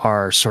all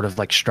are sort of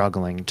like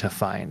struggling to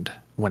find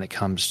when it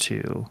comes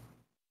to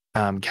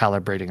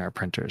calibrating our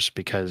printers,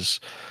 because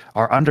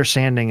our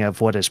understanding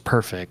of what is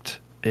perfect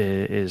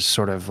is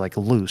sort of like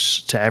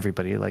loose to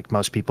everybody. Like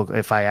most people,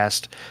 if I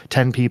asked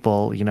 10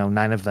 people,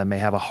 9 of them may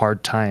have a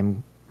hard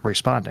time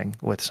responding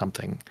with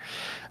something.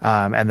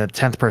 And the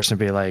 10th person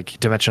would be like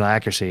dimensional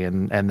accuracy.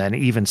 And then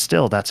even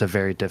still, that's a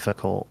very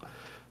difficult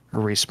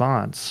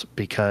response,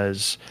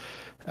 because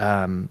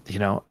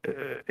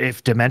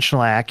if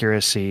dimensional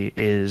accuracy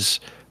is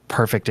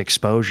perfect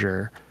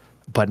exposure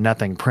but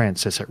nothing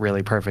prints, is it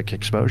really perfect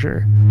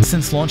exposure?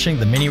 Since launching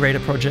the Mini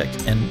Rater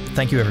project, and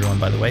thank you everyone,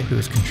 by the way, who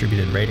has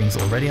contributed ratings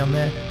already on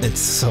there.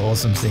 It's so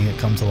awesome seeing it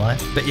come to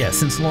life. But yeah,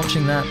 since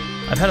launching that,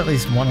 I've had at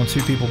least 1 or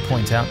 2 people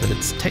point out that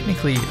it's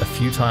technically a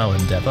futile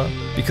endeavor,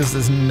 because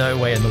there's no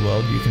way in the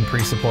world you can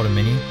pre-support a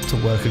Mini to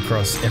work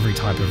across every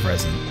type of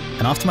resin.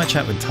 And after my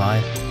chat with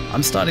Ty,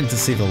 I'm starting to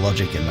see the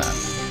logic in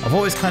that. I've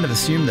always kind of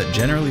assumed that,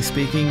 generally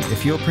speaking,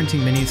 if you're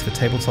printing minis for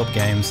tabletop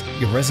games,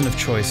 your resin of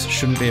choice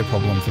shouldn't be a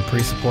problem for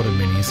pre-supported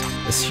minis,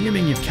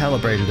 assuming you've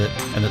calibrated it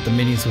and that the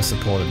minis were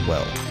supported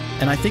well.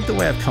 And I think the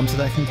way I've come to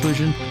that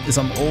conclusion is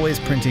I'm always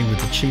printing with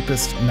the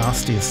cheapest,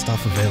 nastiest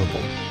stuff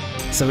available.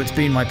 So it's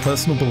been my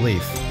personal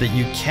belief that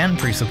you can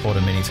pre-support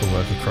a mini to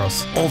work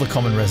across all the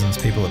common resins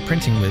people are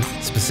printing with,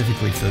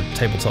 specifically for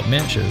tabletop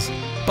miniatures,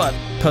 but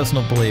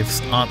personal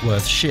beliefs aren't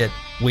worth shit,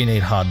 we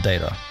need hard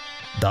data.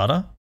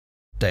 Data?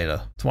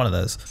 Data. It's one of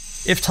those.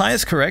 If Ty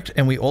is correct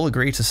and we all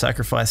agree to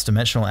sacrifice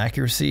dimensional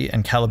accuracy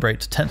and calibrate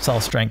to tensile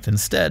strength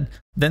instead,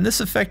 then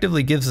this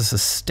effectively gives us a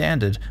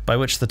standard by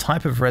which the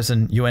type of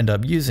resin you end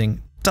up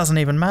using doesn't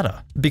even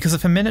matter. Because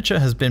if a miniature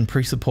has been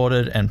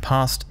pre-supported and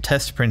passed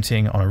test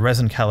printing on a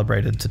resin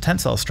calibrated to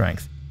tensile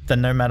strength,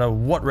 then no matter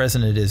what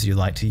resin it is you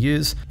like to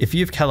use, if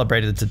you've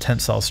calibrated to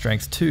tensile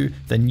strength too,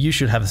 then you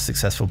should have a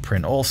successful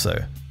print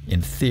also. In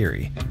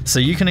theory. So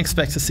you can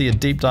expect to see a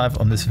deep dive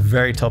on this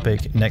very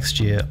topic next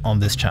year on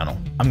this channel.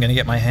 I'm going to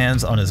get my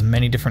hands on as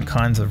many different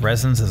kinds of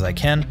resins as I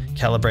can,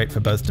 calibrate for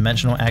both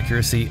dimensional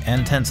accuracy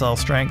and tensile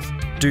strength,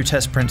 do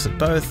test prints at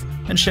both,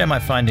 and share my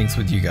findings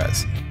with you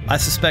guys. I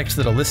suspect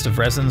that a list of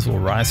resins will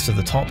rise to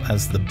the top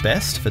as the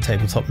best for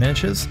tabletop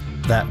miniatures,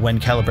 that when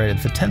calibrated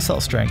for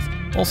tensile strength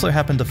also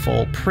happen to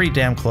fall pretty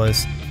damn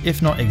close,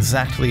 if not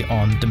exactly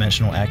on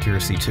dimensional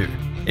accuracy too.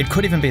 It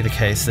could even be the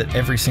case that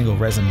every single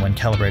resin when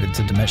calibrated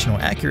to dimensional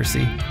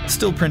accuracy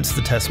still prints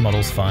the test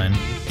models fine,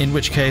 in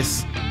which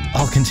case,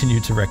 I'll continue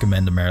to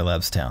recommend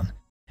Amerilabs Town.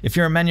 If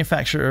you're a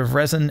manufacturer of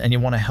resin and you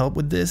want to help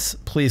with this,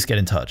 please get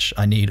in touch.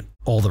 I need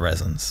all the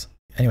resins.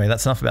 Anyway,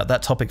 that's enough about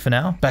that topic for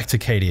now. Back to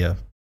Cadia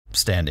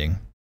standing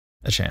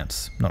a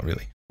chance. Not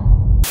really.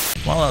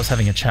 While I was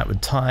having a chat with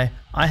Ty,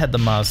 I had the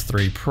Mars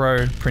 3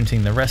 Pro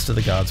printing the rest of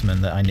the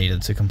guardsmen that I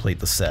needed to complete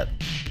the set.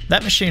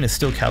 That machine is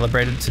still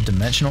calibrated to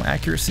dimensional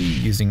accuracy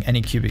using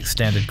Anycubic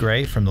standard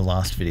grey from the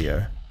last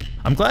video.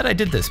 I'm glad I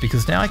did this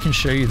because now I can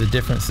show you the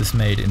difference this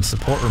made in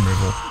support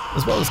removal,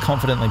 as well as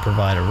confidently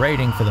provide a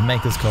rating for the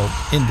Maker's Cult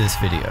in this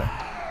video.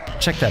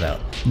 Check that out.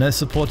 No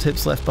support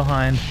tips left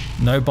behind,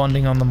 no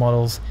bonding on the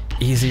models,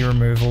 easy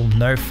removal,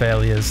 no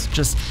failures,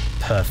 just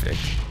perfect.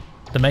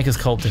 The Maker's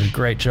Cult did a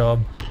great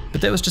job, but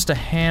there was just a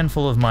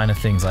handful of minor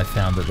things I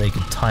found that they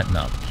could tighten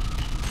up.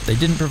 They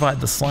didn't provide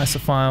the slicer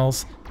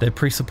files, their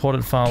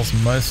pre-supported files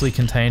mostly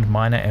contained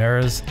minor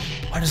errors.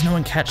 Why does no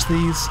one catch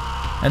these?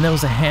 And there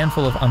was a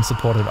handful of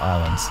unsupported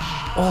islands.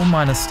 All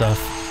minor stuff,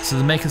 so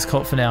the Maker's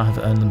Cult for now have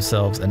earned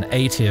themselves an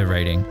A tier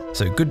rating,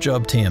 so good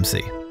job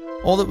TMC.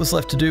 All that was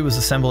left to do was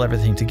assemble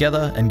everything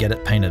together and get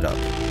it painted up.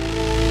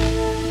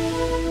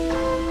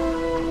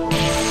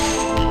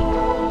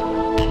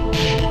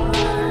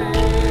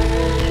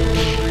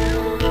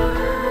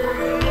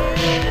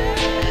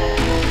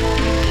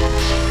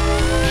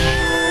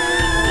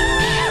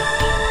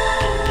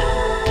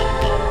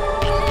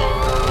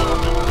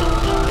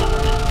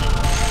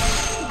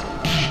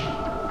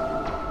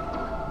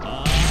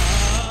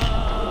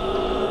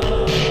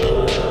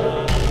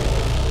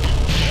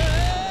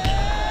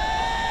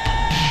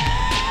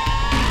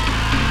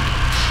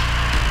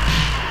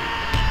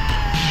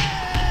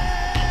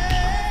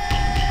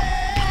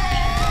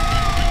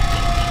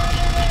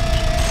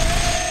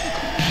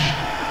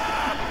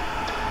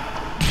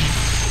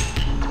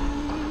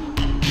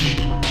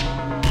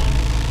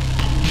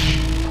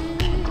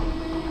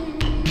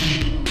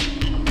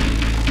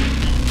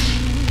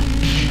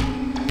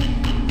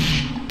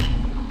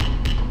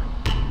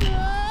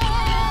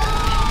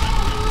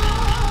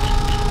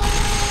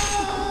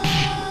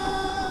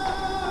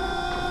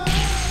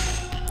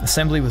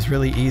 Assembly was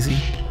really easy.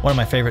 One of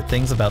my favorite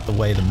things about the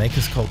way the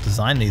Maker's Cult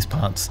designed these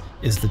parts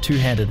is the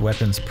two-handed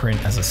weapons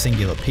print as a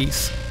singular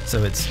piece,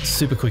 so it's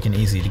super quick and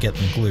easy to get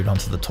them glued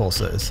onto the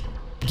torsos.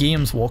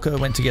 Guillaume's Walker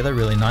went together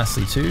really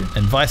nicely too,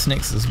 and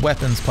Weissnick's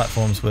weapons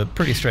platforms were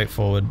pretty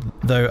straightforward,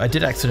 though I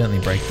did accidentally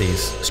break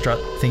these strut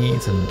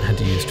thingies and had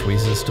to use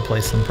tweezers to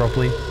place them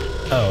properly.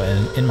 Oh,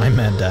 and in my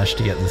mad dash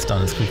to get this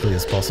done as quickly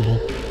as possible,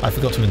 I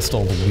forgot to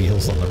install the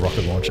wheels on the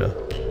rocket launcher.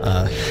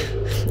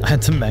 I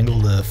had to mangle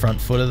the front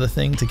foot of the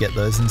thing to get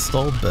those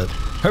installed, but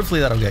hopefully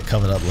that'll get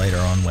covered up later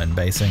on when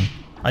basing.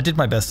 I did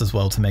my best as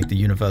well to make the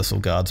Universal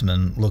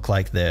Guardsmen look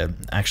like they're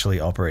actually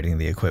operating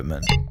the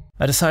equipment.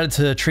 I decided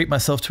to treat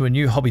myself to a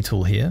new hobby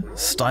tool here,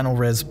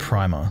 Stynylres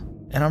Primer,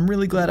 and I'm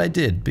really glad I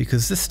did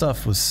because this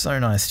stuff was so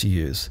nice to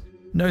use.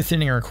 No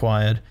thinning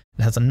required,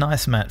 it has a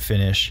nice matte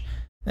finish,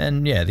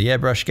 and yeah, the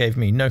airbrush gave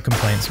me no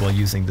complaints while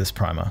using this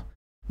primer.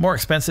 More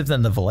expensive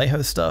than the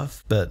Vallejo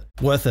stuff, but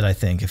worth it I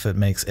think if it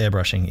makes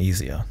airbrushing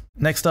easier.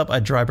 Next up I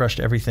dry brushed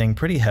everything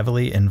pretty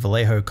heavily in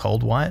Vallejo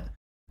Cold White,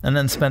 and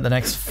then spent the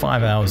next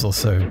 5 hours or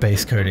so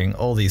base coating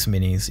all these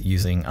minis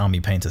using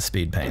Army Painter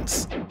speed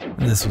paints.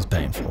 This was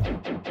painful.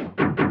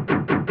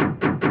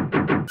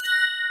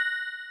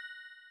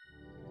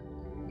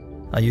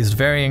 I used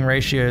varying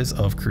ratios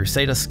of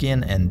Crusader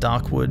skin and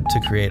Darkwood to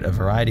create a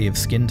variety of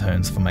skin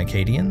tones for my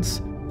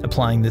Cadians,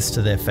 applying this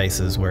to their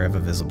faces wherever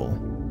visible.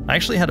 I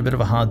actually had a bit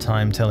of a hard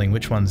time telling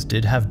which ones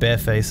did have bare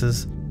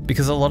faces,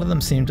 because a lot of them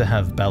seemed to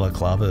have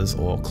balaclavas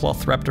or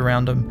cloth wrapped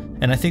around them,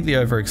 and I think the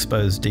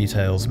overexposed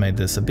details made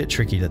this a bit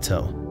tricky to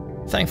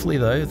tell. Thankfully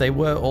though, they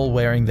were all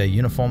wearing their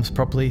uniforms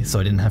properly, so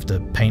I didn't have to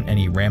paint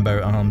any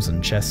Rambo arms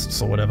and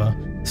chests or whatever,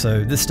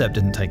 so this step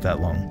didn't take that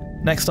long.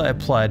 Next I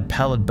applied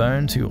pallid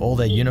bone to all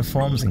their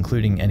uniforms,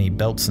 including any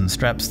belts and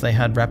straps they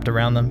had wrapped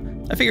around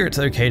them. I figure it's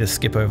okay to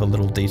skip over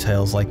little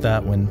details like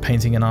that when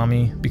painting an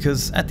army,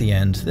 because at the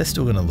end, they're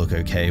still going to look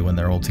okay when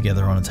they're all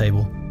together on a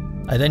table.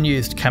 I then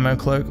used camo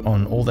cloak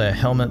on all their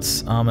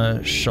helmets,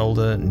 armor,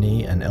 shoulder,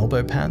 knee, and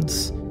elbow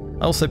pads.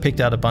 I also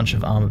picked out a bunch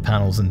of armor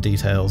panels and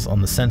details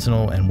on the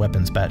Sentinel and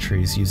weapons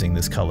batteries using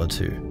this color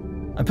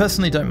too. I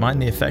personally don't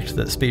mind the effect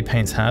that speed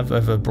paints have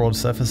over broad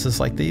surfaces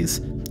like these,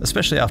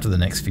 especially after the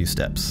next few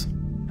steps.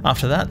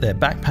 After that, their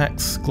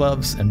backpacks,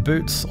 gloves, and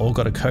boots all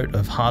got a coat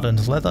of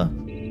hardened leather.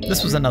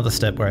 This was another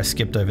step where I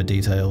skipped over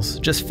details,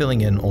 just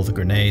filling in all the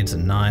grenades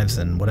and knives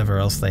and whatever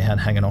else they had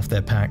hanging off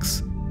their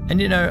packs. And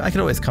you know, I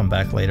could always come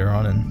back later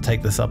on and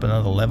take this up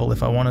another level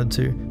if I wanted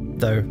to,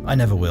 though I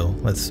never will,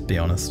 let's be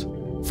honest.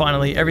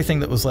 Finally, everything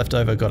that was left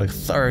over got a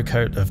thorough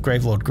coat of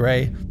Gravelord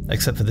Grey,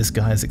 except for this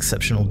guy's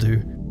exceptional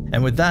do.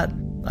 And with that,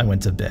 I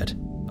went to bed.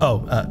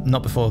 Oh,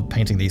 not before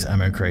painting these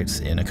ammo crates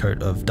in a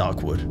coat of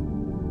dark wood.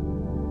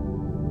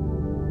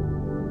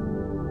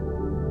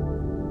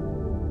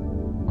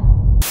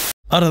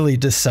 Utterly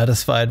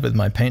dissatisfied with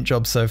my paint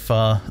job so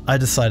far, I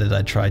decided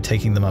I'd try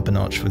taking them up a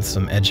notch with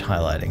some edge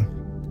highlighting.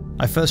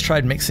 I first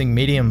tried mixing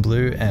medium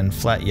blue and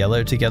flat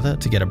yellow together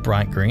to get a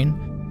bright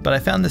green, but I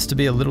found this to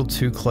be a little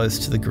too close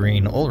to the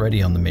green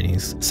already on the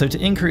minis, so to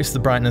increase the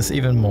brightness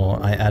even more,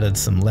 I added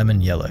some lemon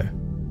yellow.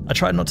 I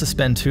tried not to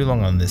spend too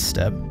long on this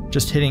step,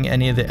 just hitting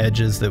any of the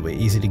edges that were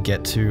easy to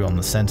get to on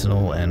the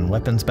Sentinel and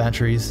weapons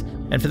batteries,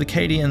 and for the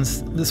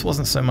Cadians, this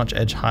wasn't so much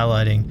edge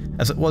highlighting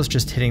as it was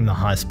just hitting the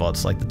high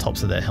spots like the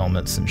tops of their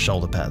helmets and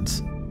shoulder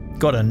pads.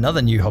 Got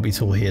another new hobby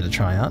tool here to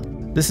try out.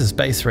 This is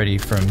base ready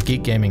from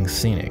Geek Gaming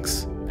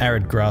Scenics,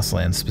 arid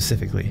grasslands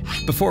specifically.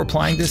 Before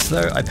applying this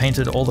though, I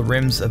painted all the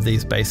rims of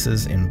these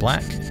bases in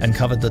black and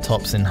covered the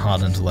tops in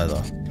hardened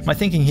leather. My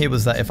thinking here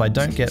was that if I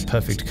don't get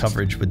perfect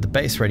coverage with the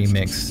base ready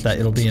mix, that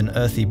it'll be an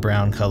earthy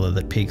brown color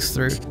that peeks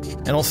through,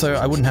 and also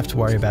I wouldn't have to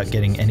worry about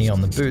getting any on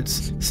the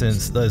boots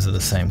since those are the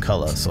same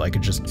color, so I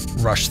could just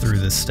rush through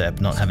this step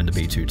not having to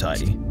be too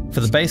tidy. For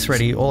the base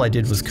ready, all I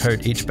did was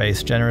coat each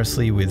base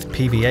generously with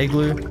PVA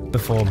glue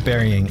before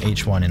burying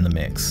each one in the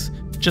mix.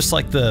 Just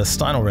like the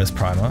Steinelres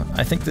primer,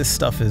 I think this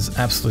stuff is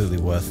absolutely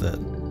worth it.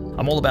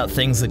 I'm all about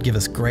things that give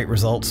us great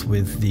results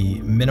with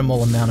the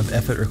minimal amount of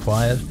effort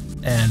required,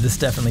 and this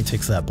definitely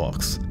ticks that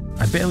box.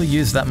 I barely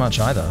use that much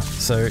either,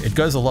 so it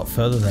goes a lot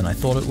further than I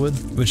thought it would,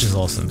 which is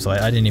awesome, so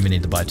I didn't even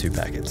need to buy 2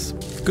 packets.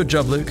 Good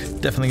job, Luke.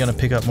 Definitely going to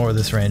pick up more of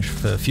this range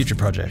for future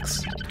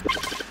projects.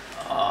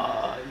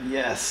 Oh,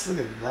 yes, look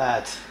at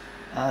that.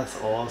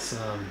 That's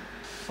awesome.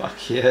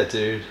 Fuck yeah,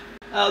 dude.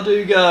 How'll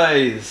do,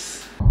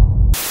 guys?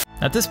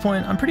 At this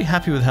point, I'm pretty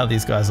happy with how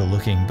these guys are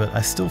looking, but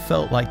I still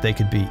felt like they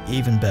could be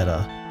even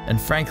better. And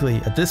frankly,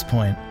 at this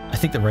point, I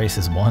think the race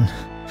is won.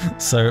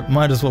 So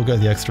might as well go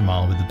the extra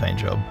mile with the paint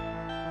job.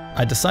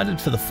 I decided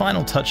for the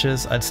final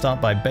touches, I'd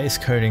start by base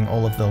coating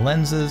all of the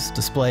lenses,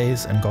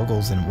 displays, and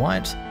goggles in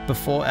white,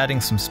 before adding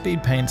some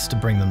speed paints to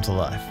bring them to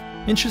life.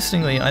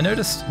 Interestingly, I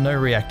noticed no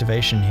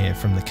reactivation here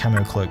from the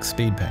camo cloak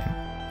speed paint.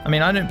 I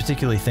mean, I don't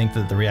particularly think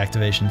that the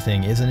reactivation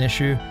thing is an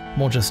issue,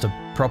 more just a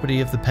property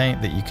of the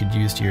paint that you could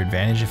use to your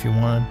advantage if you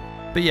wanted.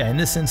 But yeah, in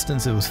this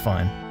instance it was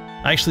fine.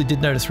 I actually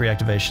did notice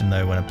reactivation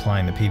though when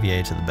applying the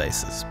PVA to the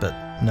bases, but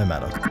no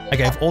matter. I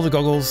gave all the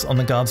goggles on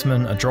the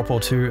guardsmen a drop or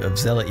 2 of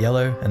Zealot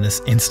Yellow, and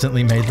this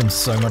instantly made them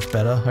so much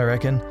better, I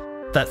reckon.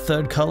 That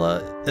third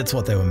color, it's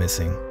what they were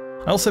missing.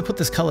 I also put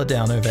this color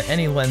down over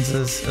any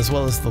lenses, as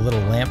well as the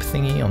little lamp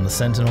thingy on the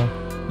Sentinel.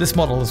 This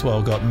model as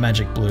well got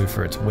magic blue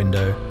for its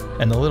window,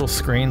 and the little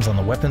screens on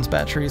the weapons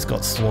batteries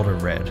got slaughter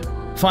red.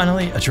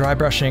 Finally, a dry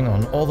brushing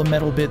on all the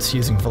metal bits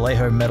using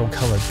Vallejo metal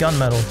colored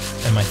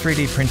gunmetal, and my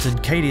 3D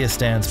printed Cadia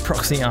Stands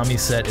proxy army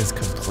set is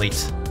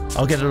complete.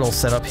 I'll get it all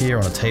set up here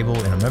on a table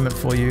in a moment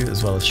for you,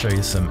 as well as show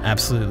you some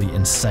absolutely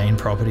insane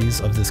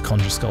properties of this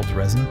Conjure Sculpt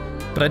resin.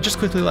 But I'd just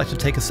quickly like to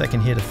take a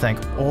second here to thank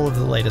all of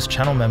the latest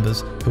channel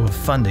members who are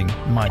funding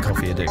my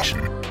coffee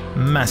addiction.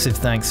 Massive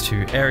thanks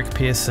to Eric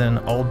Pearson,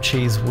 Old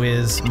Cheese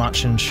Whiz,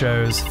 Marchin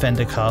Shows,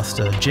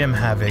 Fendercaster, Jim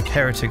Havoc,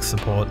 Heretic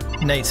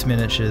Support, Nate's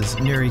Miniatures,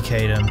 Nuri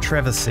Kadam,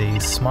 Trevor C,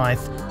 Smythe,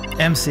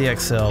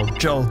 MCXL,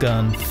 Joel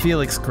Gunn,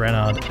 Felix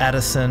Grenard,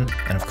 Addison,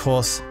 and of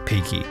course,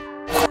 Peaky.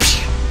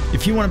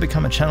 If you want to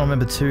become a channel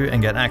member too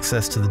and get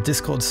access to the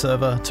Discord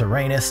server,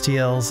 terrain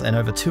STLs, and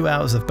over 2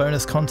 hours of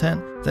bonus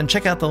content, then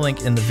check out the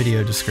link in the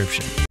video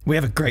description. We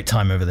have a great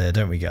time over there,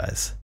 don't we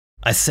guys?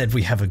 I said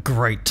we have a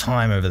great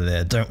time over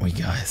there, don't we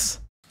guys?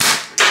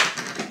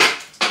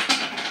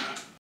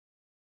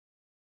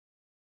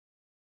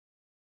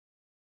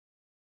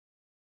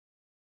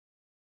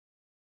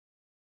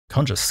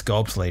 Conjure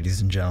Sculpt,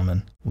 ladies and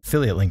gentlemen.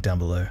 Affiliate link down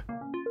below.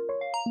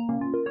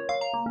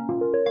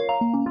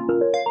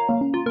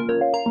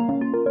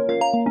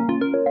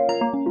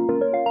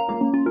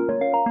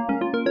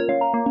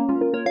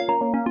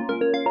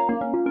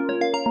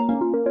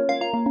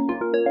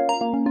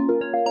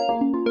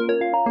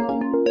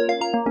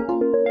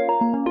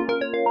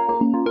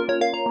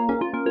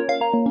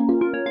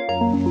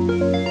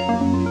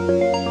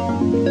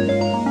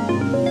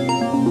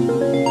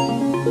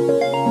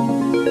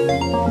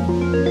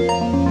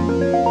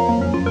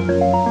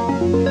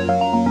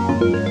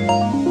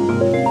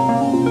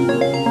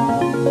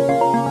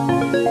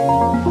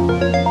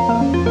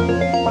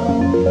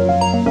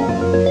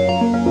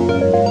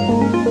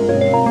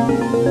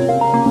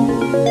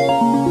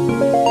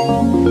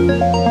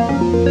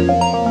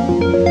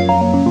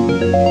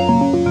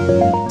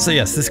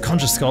 yes, this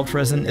Conjure Sculpt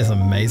resin is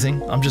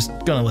amazing. I'm just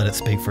gonna let it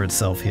speak for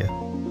itself here.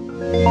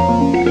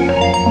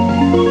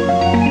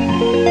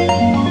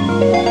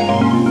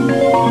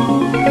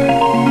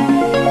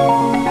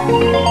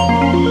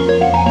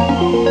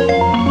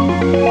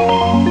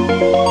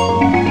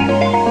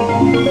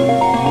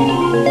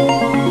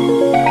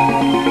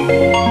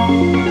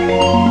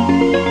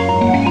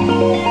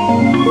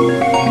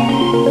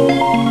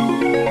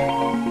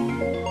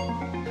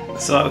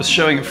 So I was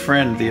showing a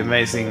friend the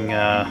amazing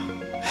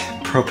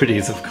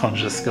properties of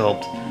Conjure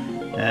Sculpt,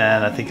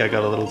 and I think I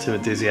got a little too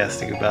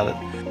enthusiastic about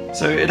it.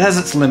 So it has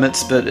its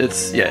limits, but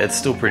it's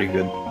still pretty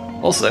good.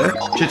 Also,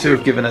 Chitu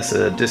have given us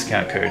a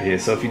discount code here,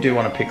 so if you do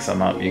want to pick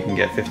some up, you can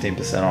get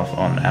 15% off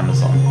on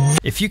Amazon.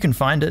 If you can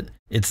find it,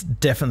 it's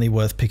definitely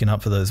worth picking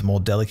up for those more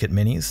delicate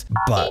minis,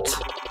 but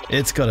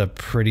it's got a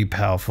pretty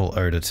powerful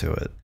odor to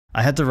it.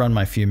 I had to run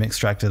my fume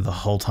extractor the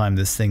whole time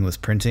this thing was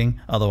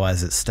printing,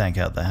 otherwise it stank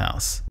out the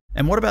house.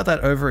 And what about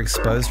that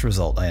overexposed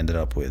result I ended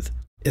up with?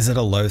 Is it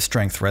a low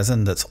strength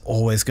resin that's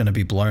always going to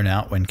be blown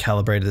out when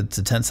calibrated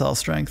to tensile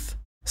strength?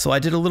 So I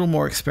did a little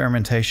more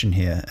experimentation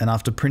here, and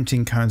after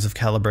printing cones of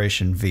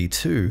calibration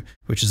V2,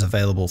 which is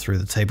available through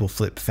the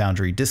Tableflip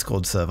Foundry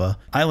Discord server,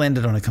 I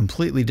landed on a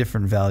completely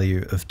different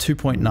value of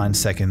 2.9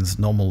 seconds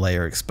normal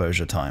layer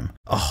exposure time,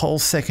 a whole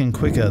second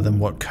quicker than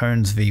what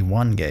cones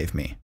V1 gave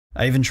me.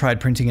 I even tried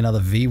printing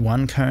another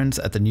V1 cones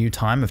at the new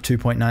time of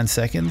 2.9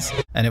 seconds,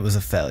 and it was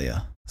a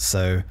failure.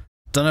 So,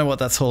 don't know what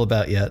that's all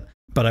about yet,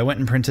 but I went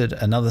and printed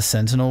another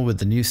Sentinel with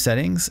the new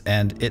settings,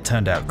 and it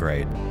turned out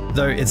great.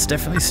 Though it's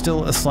definitely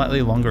still a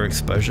slightly longer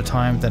exposure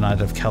time than I'd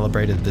have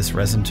calibrated this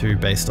resin to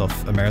based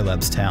off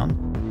Amerilab's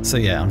town. So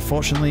yeah,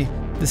 unfortunately,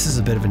 this is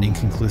a bit of an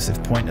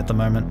inconclusive point at the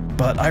moment,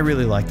 but I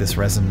really like this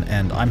resin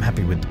and I'm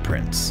happy with the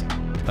prints.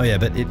 Oh yeah,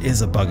 but it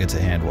is a bugger to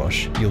hand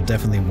wash. You'll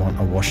definitely want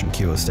a wash and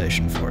cure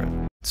station for it.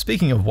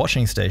 Speaking of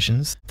washing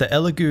stations, the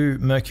Elegoo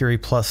Mercury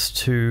Plus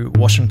 2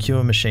 wash and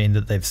cure machine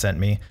that they've sent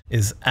me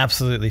is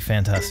absolutely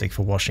fantastic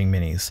for washing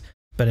minis,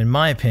 but in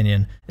my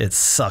opinion, it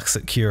sucks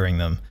at curing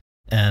them,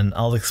 and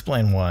I'll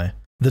explain why.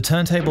 The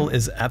turntable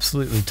is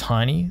absolutely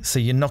tiny, so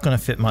you're not going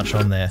to fit much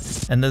on there,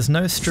 and there's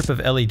no strip of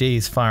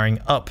LEDs firing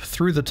up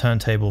through the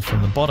turntable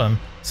from the bottom,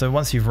 so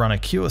once you've run a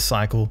cure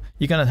cycle,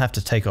 you're going to have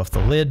to take off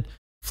the lid,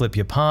 flip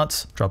your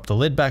parts, drop the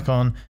lid back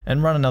on,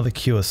 and run another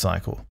cure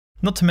cycle.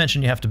 Not to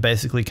mention you have to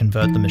basically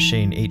convert the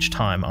machine each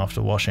time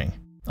after washing.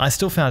 I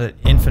still found it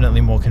infinitely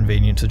more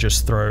convenient to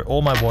just throw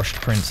all my washed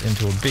prints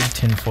into a big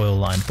tinfoil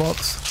lined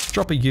box,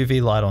 drop a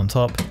UV light on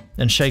top,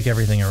 and shake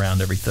everything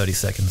around every 30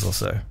 seconds or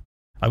so.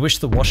 I wish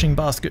the washing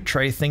basket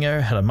tray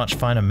thingo had a much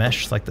finer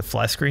mesh like the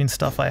fly screen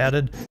stuff I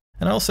added,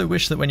 and I also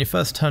wish that when you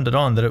first turned it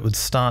on that it would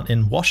start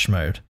in wash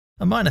mode.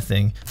 A minor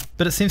thing,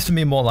 but it seems to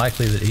me more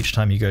likely that each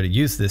time you go to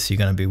use this you're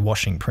going to be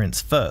washing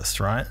prints first,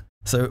 right?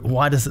 So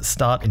why does it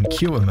start in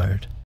cure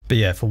mode? But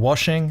yeah, for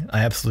washing, I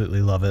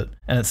absolutely love it,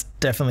 and it's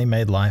definitely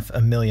made life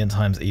a million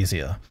times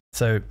easier.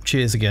 So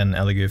cheers again,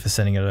 Elegoo, for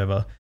sending it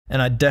over.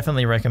 And I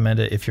definitely recommend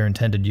it if your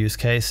intended use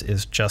case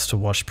is just to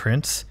wash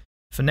prints.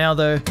 For now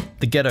though,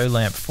 the Ghetto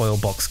Lamp foil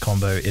box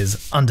combo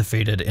is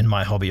undefeated in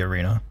my hobby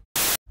arena.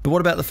 But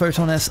what about the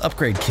Photon S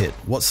upgrade kit?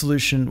 What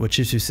solution were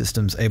Chitu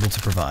Systems able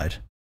to provide?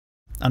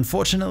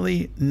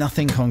 Unfortunately,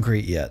 nothing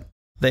concrete yet.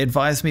 They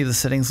advised me the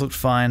settings looked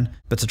fine,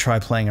 but to try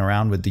playing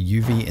around with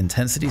the UV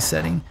intensity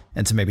setting,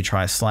 and to maybe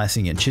try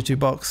slicing in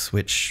Chitubox,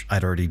 which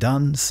I'd already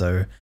done,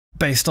 so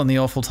based on the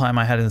awful time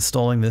I had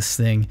installing this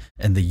thing,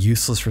 and the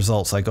useless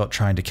results I got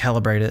trying to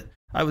calibrate it,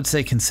 I would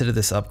say consider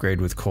this upgrade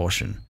with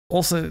caution.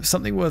 Also,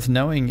 something worth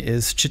knowing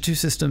is Chitu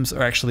Systems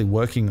are actually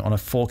working on a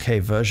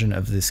 4K version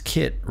of this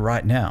kit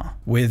right now,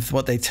 with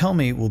what they tell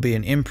me will be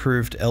an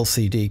improved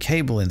LCD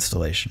cable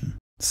installation.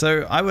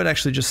 So I would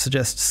actually just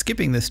suggest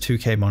skipping this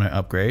 2K mono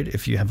upgrade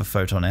if you have a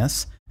Photon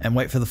S and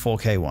wait for the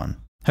 4K one.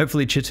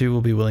 Hopefully Chitu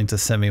will be willing to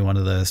send me one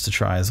of those to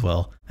try as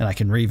well, and I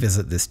can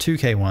revisit this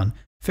 2K one,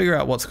 figure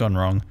out what's gone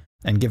wrong,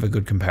 and give a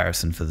good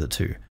comparison for the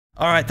two.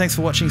 Alright, thanks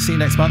for watching, see you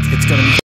next month, it's gonna be